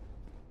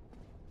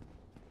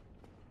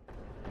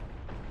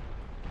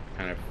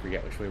 Kind of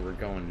forget which way we're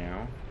going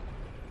now.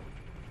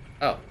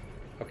 Oh,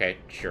 okay,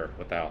 sure,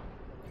 what the hell.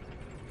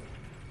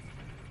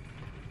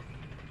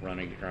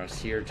 Running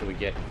across here till we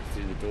get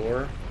through the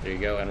door. There you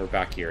go, and we're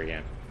back here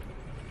again.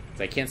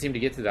 So I can't seem to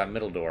get through that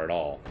middle door at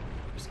all.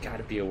 There's got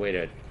to be a way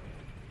to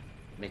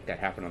make that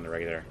happen on the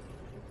regular.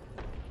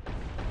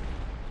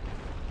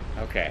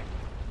 Okay.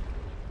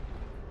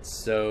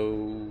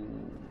 So,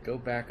 go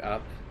back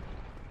up.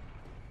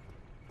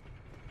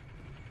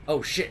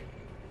 Oh, shit!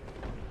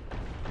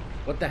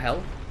 What the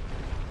hell?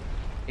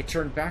 It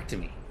turned back to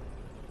me.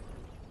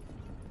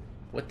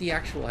 What the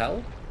actual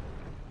hell?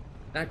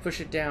 Then I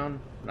push it down.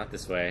 Not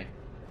this way.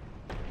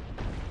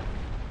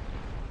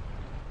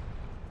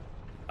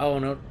 Oh,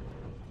 no.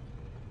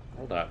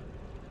 Hold up.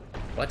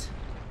 What?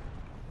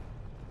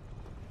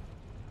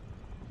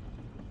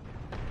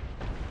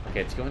 Okay,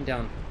 it's going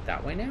down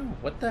that way now?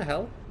 What the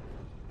hell?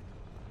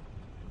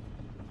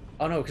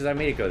 Oh, no, because I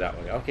made it go that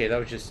way. Okay, that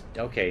was just...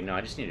 Okay, no,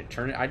 I just need to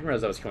turn it. I didn't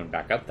realize I was coming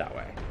back up that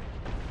way.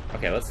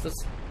 Okay, let's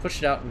push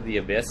it out into the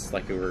abyss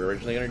like we were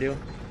originally going to do.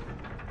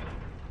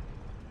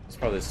 It's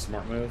probably a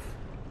smart move.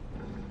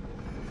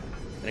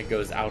 Then it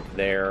goes out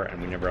there,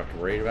 and we never have to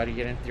worry about it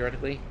again,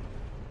 theoretically.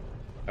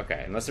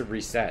 Okay, unless it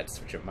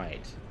resets, which it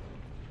might.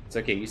 It's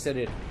okay, you said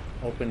it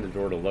opened the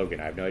door to Logan.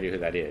 I have no idea who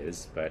that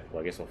is, but,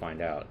 well, I guess we'll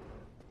find out.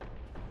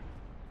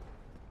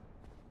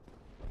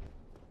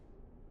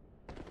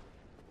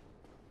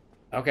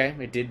 Okay,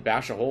 it did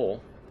bash a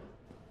hole.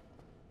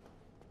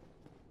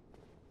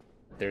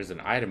 There's an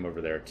item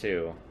over there,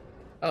 too.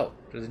 Oh,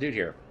 there's a dude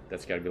here.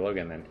 That's gotta be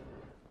Logan, then.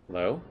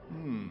 Hello?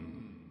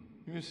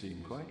 You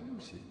seem quite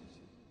lucid.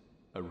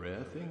 A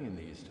rare thing in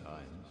these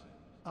times.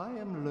 I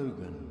am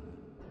Logan.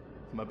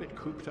 I'm a bit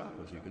cooped up,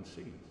 as you can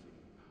see.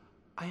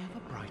 I have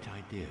a bright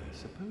idea.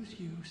 Suppose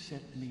you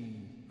set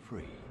me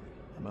free.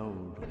 I'm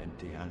old and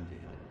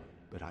empty-handed,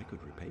 but I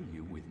could repay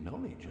you with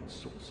knowledge and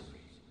sorcery.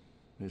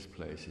 This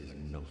place is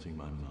melting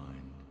my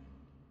mind.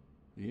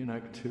 The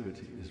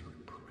inactivity is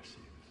repressive.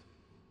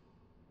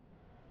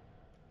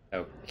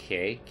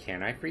 Okay,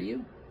 can I free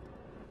you?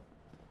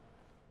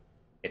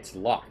 It's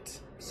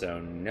locked, so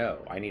no.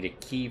 I need a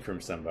key from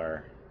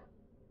somewhere.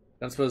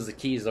 Don't suppose the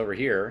key's over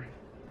here.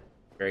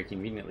 Very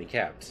conveniently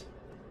kept.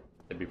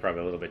 That'd be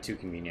probably a little bit too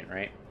convenient,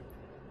 right?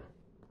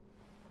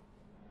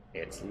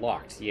 It's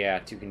locked. Yeah,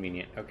 too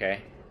convenient.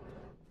 Okay.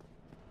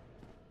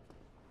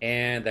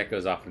 And that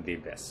goes off into the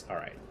abyss.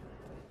 Alright.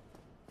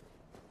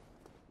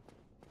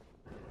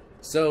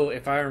 So,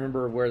 if I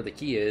remember where the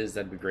key is,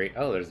 that'd be great.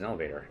 Oh, there's an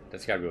elevator.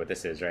 That's gotta be what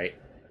this is, right?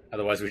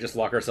 Otherwise, we just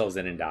lock ourselves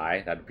in and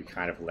die. That'd be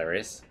kind of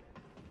hilarious.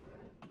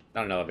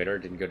 Not an elevator,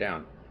 it didn't go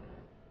down.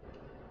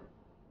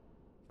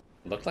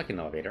 It looked like an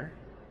elevator.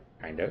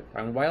 Kind of.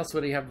 I mean, why else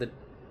would he have the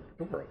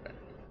door open?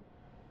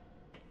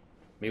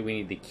 Maybe we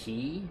need the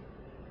key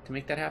to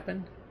make that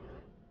happen?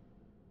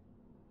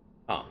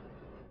 Huh.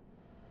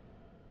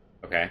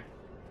 Okay.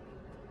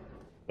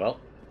 Well,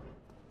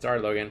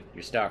 sorry, Logan.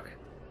 You're stuck.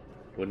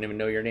 Wouldn't even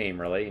know your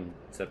name, really,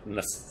 except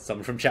unless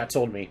someone from chat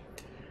told me.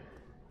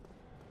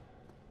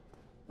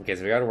 Okay,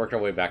 so we gotta work our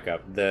way back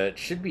up. It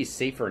should be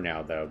safer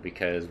now, though,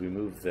 because we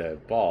moved the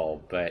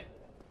ball, but...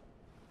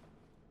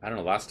 I don't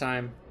know, last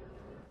time...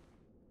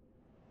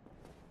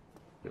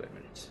 Wait a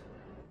minute.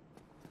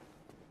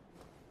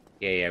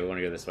 Yeah, we want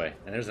to go this way.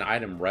 And there's an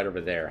item right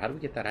over there. How do we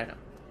get that item?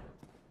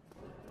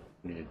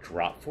 We need to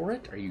drop for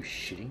it? Are you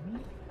shitting me?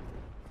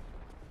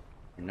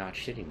 You're not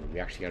shitting me. We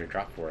actually gotta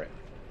drop for it.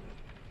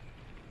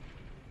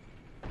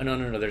 Oh,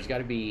 no. There's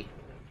gotta be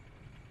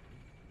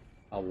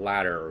a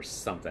ladder or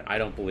something. I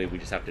don't believe we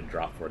just have to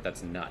drop for it.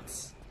 That's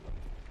nuts.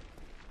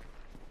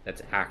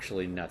 That's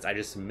actually nuts. I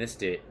just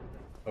missed it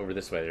over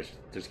this way.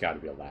 There's gotta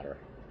be a ladder.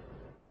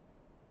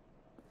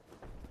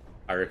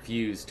 I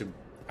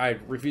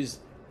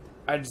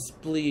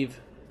disbelieve.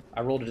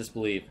 I rolled to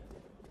disbelieve.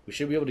 We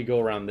should be able to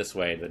go around this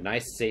way. The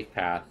nice, safe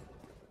path.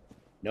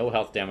 No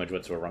health damage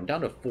whatsoever. I'm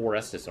down to 4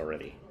 Estus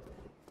already.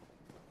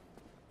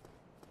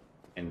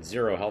 And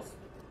 0 health.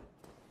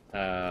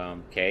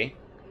 Okay.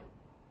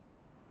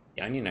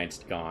 The Onion Knight's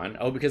gone.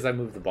 Oh, because I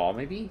moved the ball,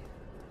 maybe?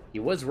 He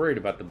was worried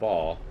about the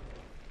ball.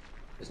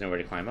 There's no way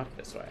to climb up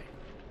this way.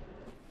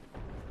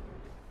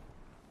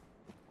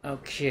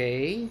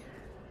 Okay.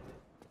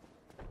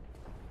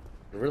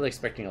 We're really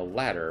expecting a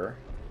ladder.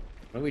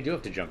 Maybe we do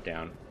have to jump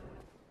down.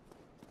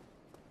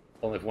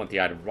 Only if we want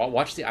the item.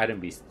 Watch the item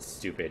be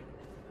stupid.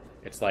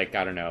 It's like,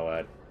 I don't know,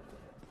 a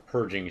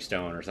purging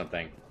stone or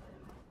something.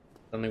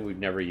 Something we've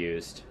never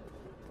used.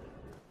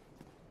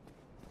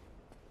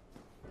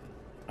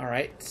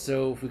 Alright,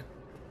 so if we...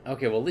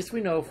 Okay, well at least we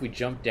know if we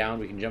jump down,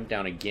 we can jump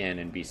down again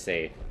and be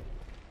safe.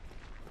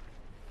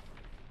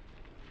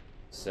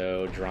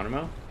 So,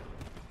 Geronimo?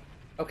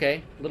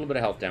 Okay, a little bit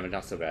of health damage,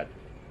 not so bad.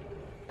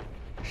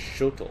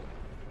 Shotel.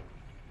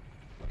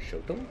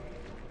 Shotel?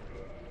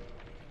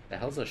 The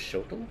hell's a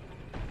shotel?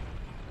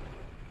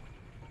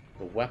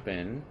 The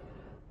weapon...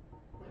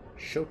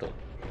 Shotel.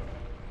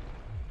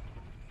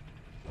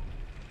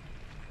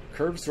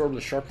 Curved sword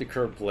with a sharply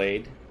curved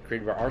blade,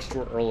 created by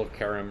Arstor, Earl of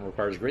Karam,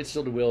 requires great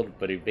skill to wield,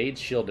 but evades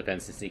shield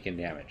defense and sneak in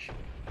damage.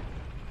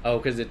 Oh,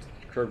 because it's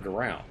curved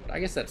around. I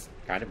guess that's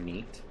kind of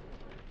neat.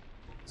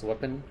 It's a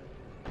weapon.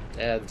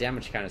 The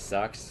damage kind of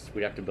sucks.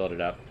 We'd have to build it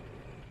up.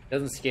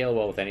 Doesn't scale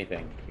well with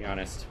anything, to be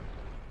honest.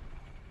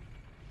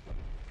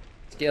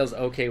 Scales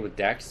okay with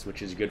Dex,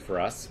 which is good for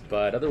us,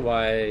 but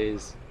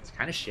otherwise, it's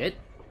kind of shit.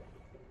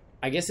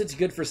 I guess it's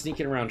good for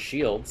sneaking around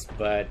shields,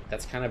 but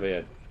that's kind of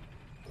a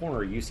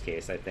corner use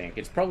case, I think.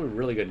 It's probably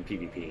really good in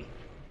PvP,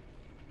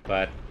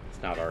 but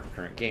it's not our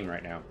current game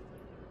right now.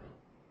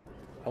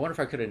 I wonder if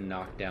I could have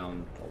knocked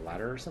down the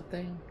ladder or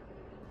something?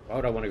 Why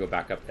would I want to go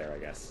back up there, I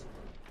guess?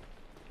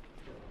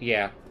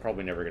 Yeah,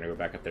 probably never going to go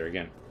back up there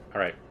again.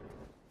 Alright.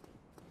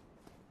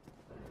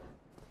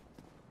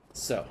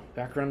 So,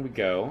 back around we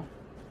go.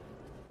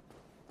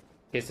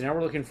 Okay, so now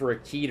we're looking for a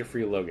key to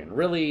free Logan.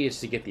 Really,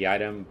 it's to get the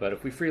item, but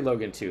if we free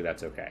Logan too,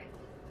 that's okay.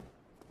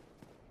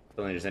 I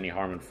don't think there's any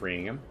harm in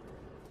freeing him.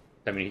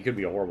 I mean, he could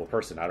be a horrible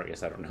person. I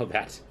don't know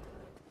that.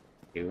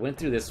 Okay, we went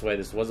through this way.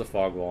 This was a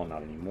fog wall,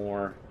 not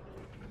anymore.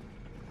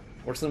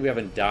 Fortunately, we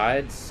haven't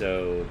died,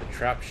 so the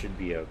trap should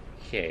be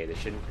okay. They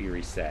shouldn't be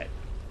reset.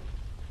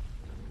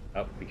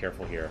 Oh, be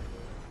careful here.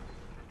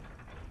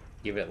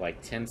 Give it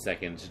like 10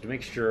 seconds just to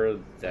make sure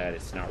that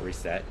it's not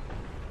reset.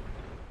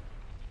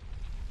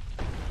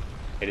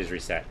 It is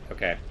reset.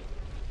 Okay.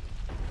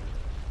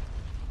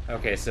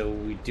 Okay, so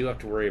we do have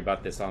to worry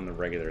about this on the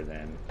regular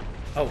then.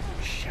 Oh,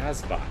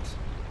 Shazbot.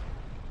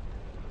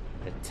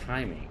 The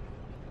timing.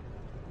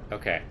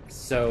 Okay,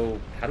 so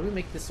how do we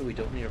make this so we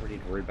don't ever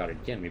need to worry about it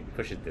again? Maybe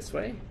push it this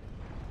way?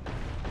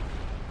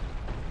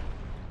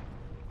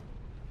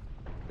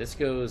 This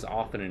goes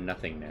off into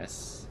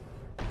nothingness.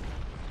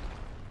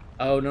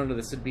 Oh, no,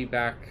 this would be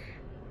back...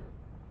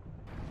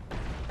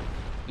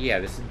 Yeah,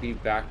 this would be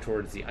back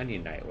towards the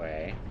Onion Knight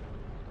way.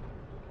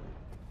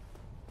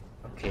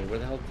 Okay, where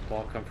the hell did the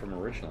ball come from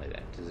originally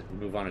then? Does it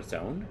move on its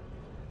own?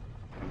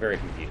 I'm very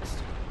confused.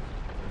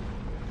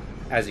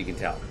 As you can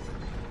tell.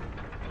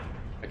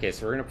 Okay,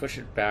 so we're going to push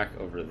it back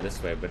over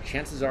this way, but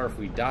chances are if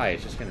we die,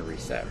 it's just going to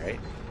reset, right?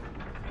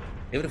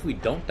 Even if we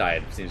don't die,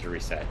 it seems to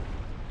reset.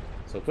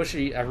 So push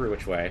it every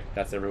which way.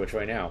 That's every which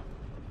way now.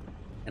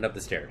 And up the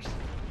stairs.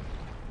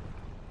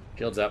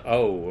 Shields up.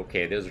 Oh,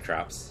 okay, those are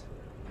traps.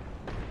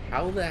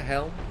 How the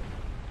hell?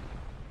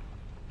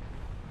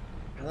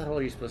 How the hell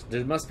are you supposed to...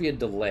 There must be a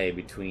delay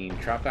between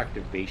trap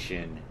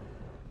activation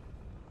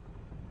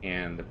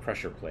and the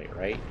pressure plate,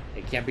 right?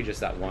 It can't be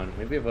just that one.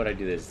 Maybe what I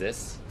do is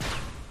this.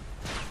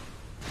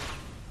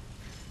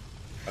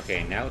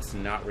 Okay, now it's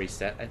not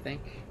reset, I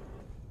think.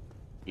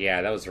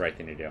 Yeah, that was the right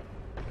thing to do.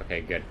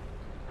 Okay, good.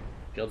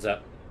 Shields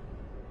up.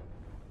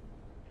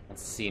 Don't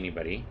see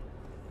anybody.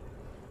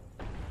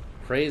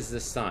 Praise the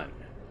sun.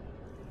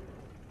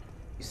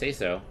 You say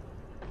so.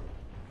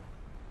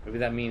 Maybe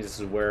that means this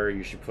is where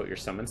you should put your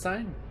summon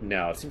sign?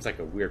 No, it seems like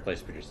a weird place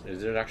to put your...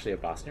 Is there actually a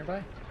boss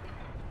nearby?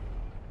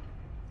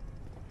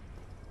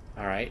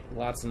 Alright,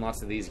 lots and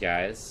lots of these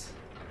guys.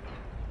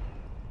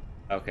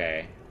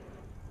 Okay.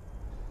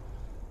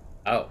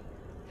 Oh.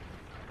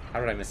 How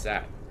did I miss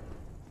that?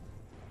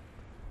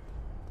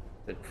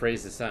 That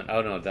praise the sun.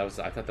 Oh no, that was...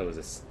 I thought that was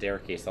a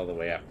staircase all the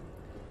way up.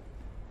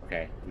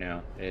 Okay,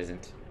 no, it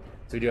isn't.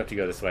 So we do have to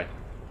go this way.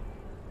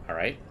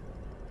 Alright.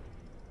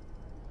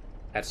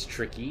 That's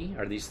tricky.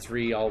 Are these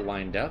three all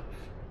lined up?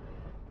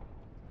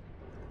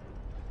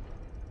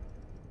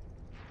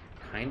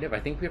 Kind of. I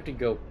think we have to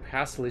go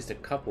past at least a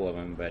couple of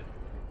them, but...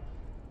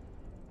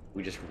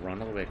 We just run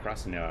all the way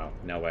across? No.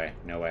 No way.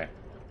 No way.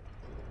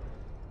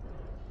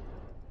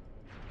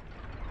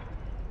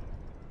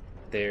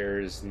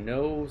 There's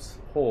no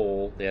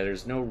hole. Yeah,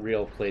 there's no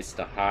real place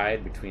to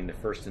hide between the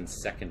first and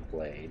second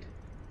blade.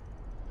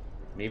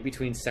 Maybe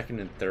between second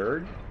and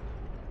third?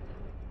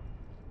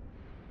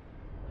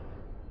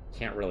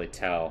 Can't really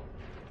tell.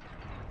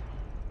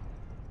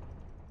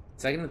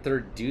 Second and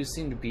third do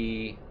seem to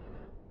be...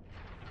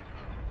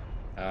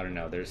 I don't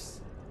know,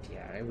 there's...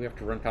 Yeah, we have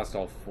to run past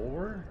all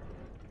four?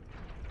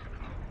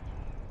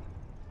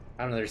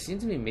 I don't know, there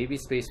seems to be maybe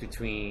space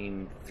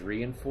between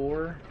 3 and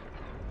 4.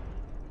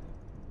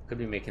 Could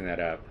be making that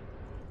up.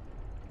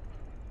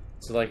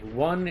 So, like,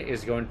 1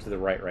 is going to the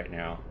right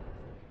now.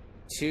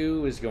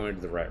 2 is going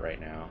to the right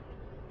now.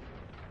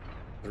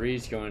 3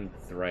 is going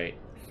to the right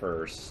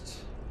first.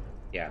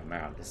 Yeah,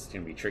 man, this is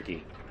going to be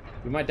tricky.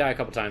 We might die a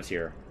couple times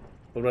here.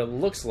 But what it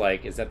looks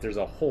like is that there's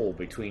a hole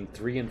between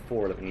 3 and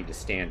 4 that we need to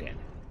stand in.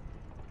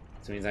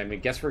 So it means, I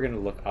guess we're going to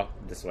look up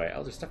this way.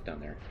 Oh, there's stuff down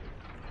there.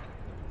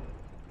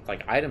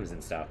 Like items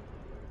and stuff.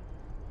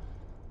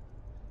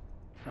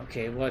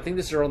 Okay, well, I think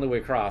this is our only way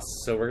across,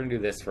 so we're going to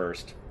do this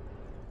first.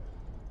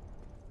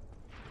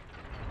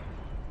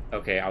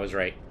 Okay, I was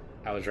right.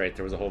 I was right.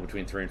 There was a hole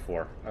between 3 and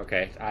 4.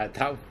 Okay,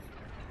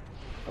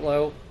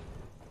 hello.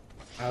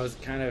 I was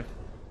kind of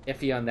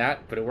iffy on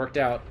that, but it worked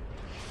out.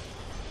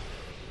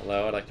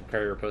 Hello, I'd like to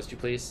parry or post you,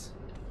 please.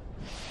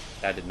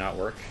 That did not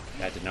work.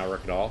 That did not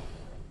work at all.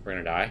 We're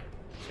gonna die.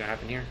 What's gonna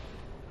happen here?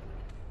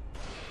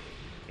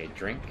 Okay,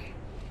 drink.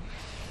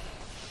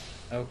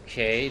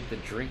 Okay, the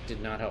drink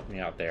did not help me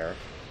out there.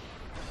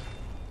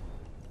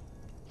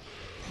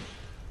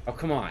 Oh,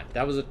 come on.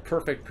 That was a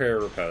perfect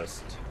parry or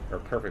post. Or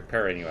perfect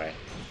parry, anyway.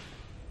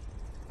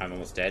 I'm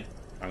almost dead.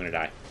 I'm gonna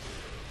die.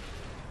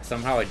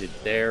 Somehow I did.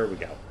 There we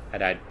go. I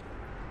died.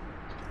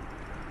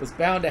 It was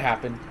bound to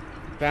happen.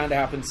 Bound to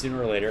happen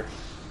sooner or later.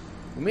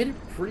 We made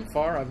it pretty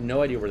far. I have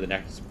no idea where the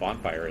next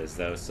bonfire is,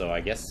 though, so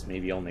I guess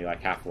maybe only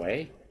like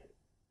halfway.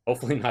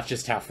 Hopefully not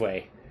just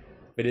halfway.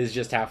 If it is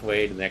just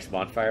halfway to the next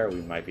bonfire,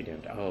 we might be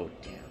doomed. Oh,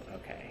 damn.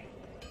 Okay.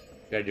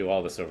 Gotta do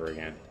all this over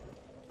again.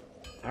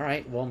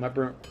 Alright, well,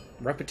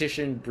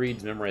 repetition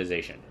breeds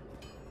memorization.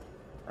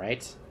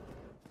 Right?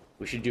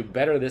 We should do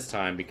better this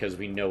time because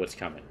we know what's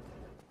coming.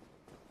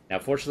 Now,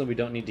 fortunately, we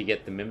don't need to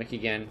get the Mimic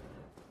again.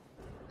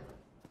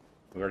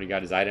 We've already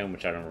got his item,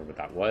 which I don't remember what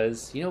that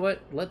was. You know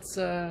what? Let's,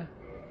 And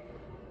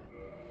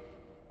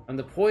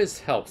the poise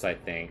helps, I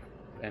think.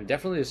 And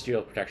definitely the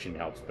shield protection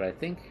helps, but I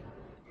think...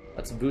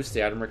 Let's boost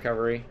the item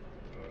recovery.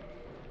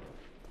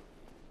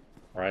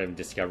 Or item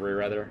discovery,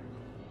 rather.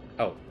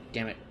 Oh,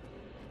 damn it.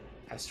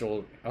 I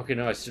stole... Okay,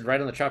 no, I stood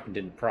right on the trap and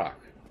didn't proc.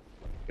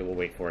 Okay, we'll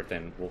wait for it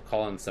then. We'll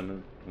call on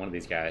one of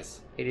these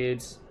guys. Hey,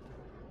 dudes.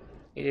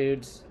 Hey,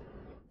 dudes.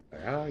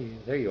 Where are you?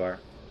 There you are.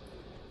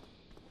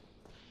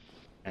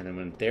 And then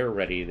when they're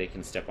ready, they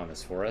can step on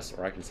this for us,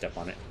 or I can step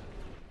on it.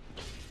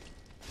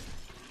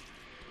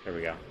 There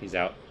we go. He's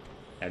out.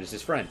 Now just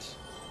his friend.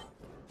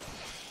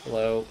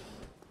 Hello.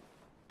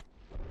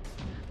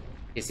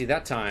 You see,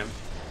 that time,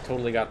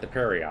 totally got the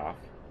parry off.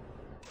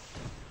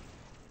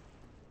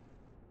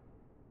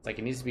 It's like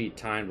it needs to be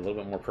timed a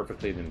little bit more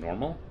perfectly than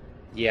normal.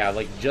 Yeah,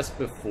 like just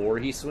before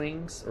he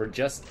swings, or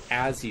just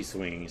as he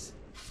swings,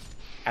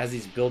 as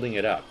he's building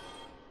it up.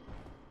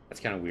 That's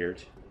kind of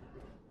weird.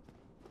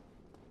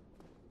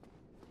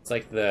 It's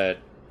like the...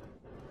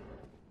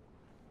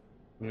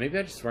 Maybe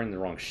I'm just wearing the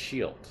wrong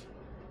shield.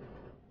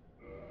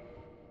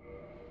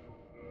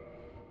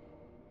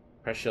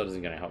 Press shield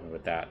isn't going to help me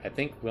with that. I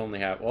think we only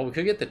have... Well, we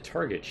could get the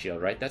target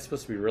shield, right? That's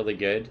supposed to be really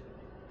good.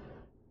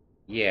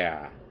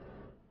 Yeah.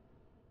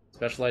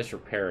 Specialized for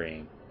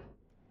parrying.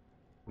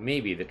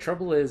 Maybe. The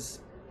trouble is...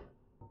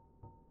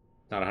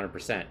 Not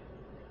 100%.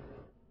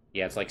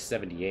 Yeah, it's like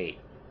 78.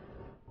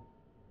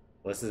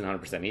 Well, this isn't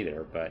 100%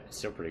 either, but it's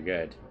still pretty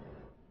good.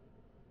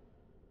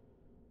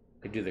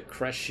 Could do the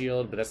crush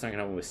shield, but that's not going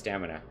to help me with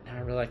stamina. I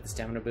really like the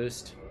stamina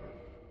boost.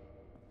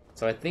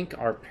 So I think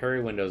our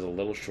parry window is a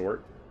little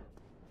short.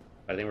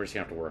 I think we're just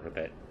going to have to work with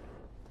it.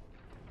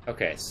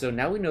 Okay, so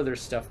now we know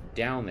there's stuff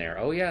down there.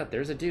 Oh yeah,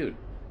 there's a dude.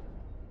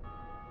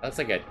 That's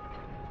like a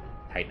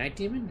Titanite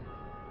demon?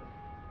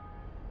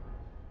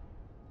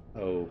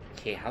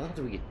 Okay, how the hell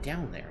do we get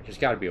down there? There's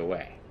got to be a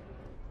way.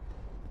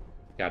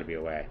 Got to be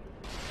a way.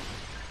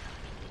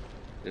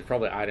 There's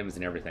probably items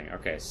and everything.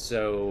 Okay,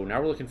 so now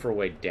we're looking for a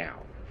way down.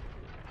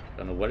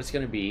 Don't know what it's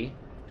going to be.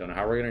 Don't know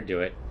how we're going to do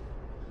it.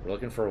 We're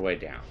looking for a way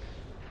down.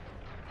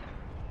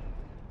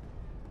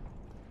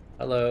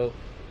 Hello.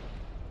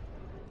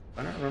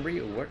 I don't remember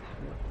you. Where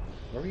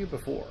were you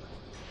before?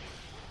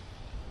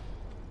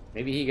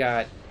 Maybe he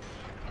got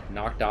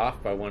knocked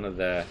off by one of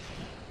the...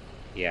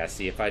 Yeah,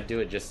 see, if I do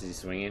it just as he's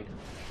swinging,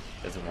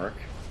 it doesn't work.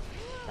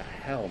 What the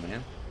hell,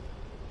 man?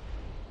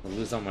 I'll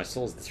lose all my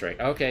souls this strike.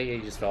 Okay, yeah,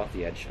 he just fell off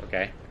the edge.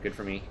 Okay, good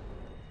for me.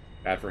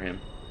 Bad for him.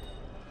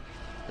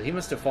 But he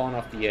must have fallen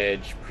off the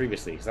edge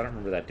previously, because I don't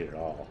remember that dude at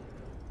all.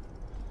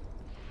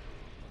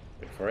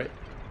 Wait for it.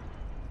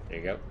 There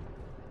you go.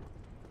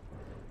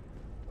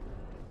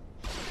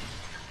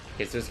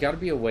 Okay, so there's got to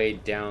be a way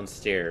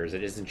downstairs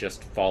that isn't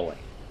just falling.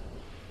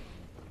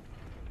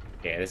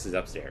 Okay, this is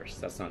upstairs.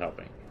 That's not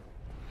helping.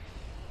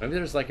 Maybe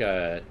there's like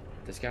a...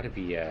 There's got to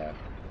be a...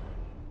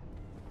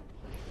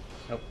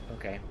 Oh,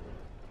 okay.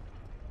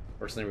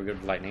 Fortunately, we're good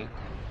with lightning.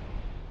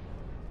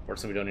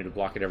 Fortunately, we don't need to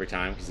block it every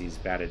time because he's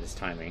bad at his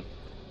timing.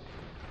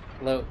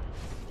 Hello.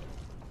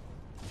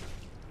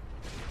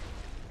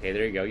 Okay,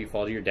 there you go. You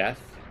fall to your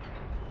death.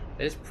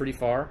 That is pretty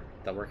far.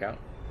 Did that work out?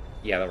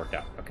 Yeah, that worked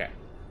out. Okay.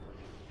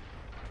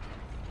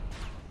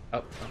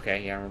 Oh,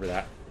 okay. Yeah, I remember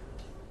that.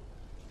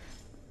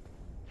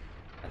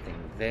 Nothing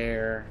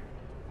there.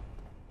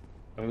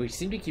 I mean, we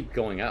seem to keep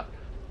going up.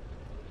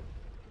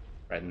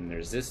 Right, and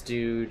there's this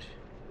dude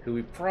who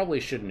we probably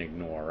shouldn't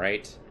ignore,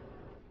 right?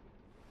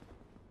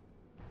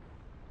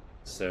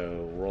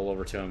 So, roll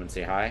over to him and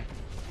say hi.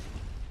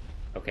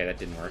 Okay, that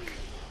didn't work.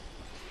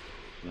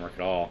 Didn't work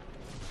at all.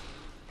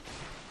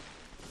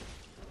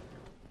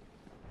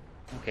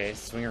 Okay,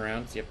 swing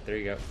around. Yep, there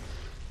you go.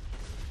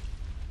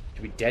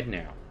 Should be dead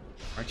now.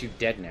 Aren't you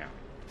dead now?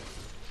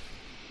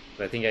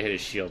 But I think I hit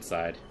his shield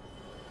side.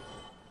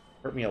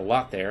 Hurt me a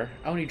lot there.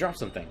 Oh, and he dropped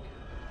something.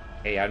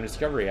 Hey, item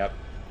discovery up.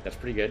 That's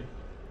pretty good.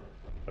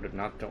 But if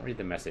not, don't read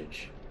the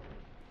message.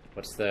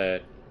 What's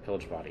the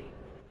pillage body?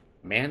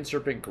 Man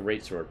Serpent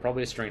Greatsword.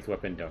 Probably a strength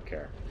weapon, don't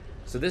care.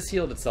 So this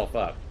healed itself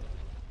up.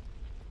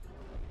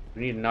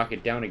 We need to knock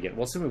it down again.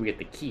 Well, assuming we get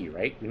the key,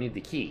 right? We need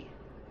the key.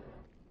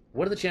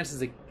 What are the chances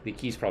that the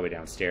key's probably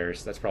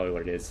downstairs? That's probably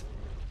what it is.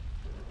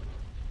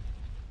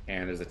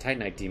 And there's a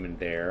Titanite demon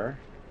there.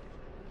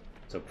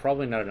 So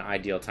probably not an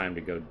ideal time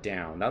to go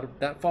down.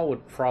 That fall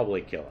would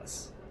probably kill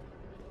us.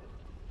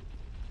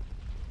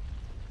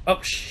 Oh,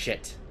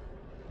 shit.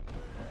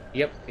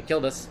 Yep, it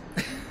killed us.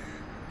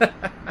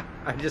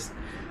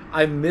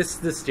 I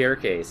missed the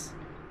staircase.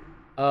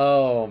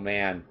 Oh,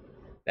 man.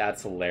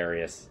 That's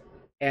hilarious.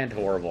 And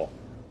horrible.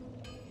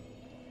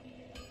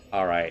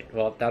 Alright,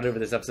 well, that'll do it for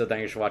this episode.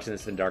 Thank you for watching.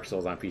 This has been Dark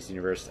Souls on Piece of the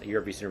Universe.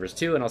 You're Piece of the Universe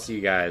 2, and I'll see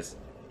you guys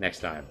next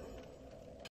time.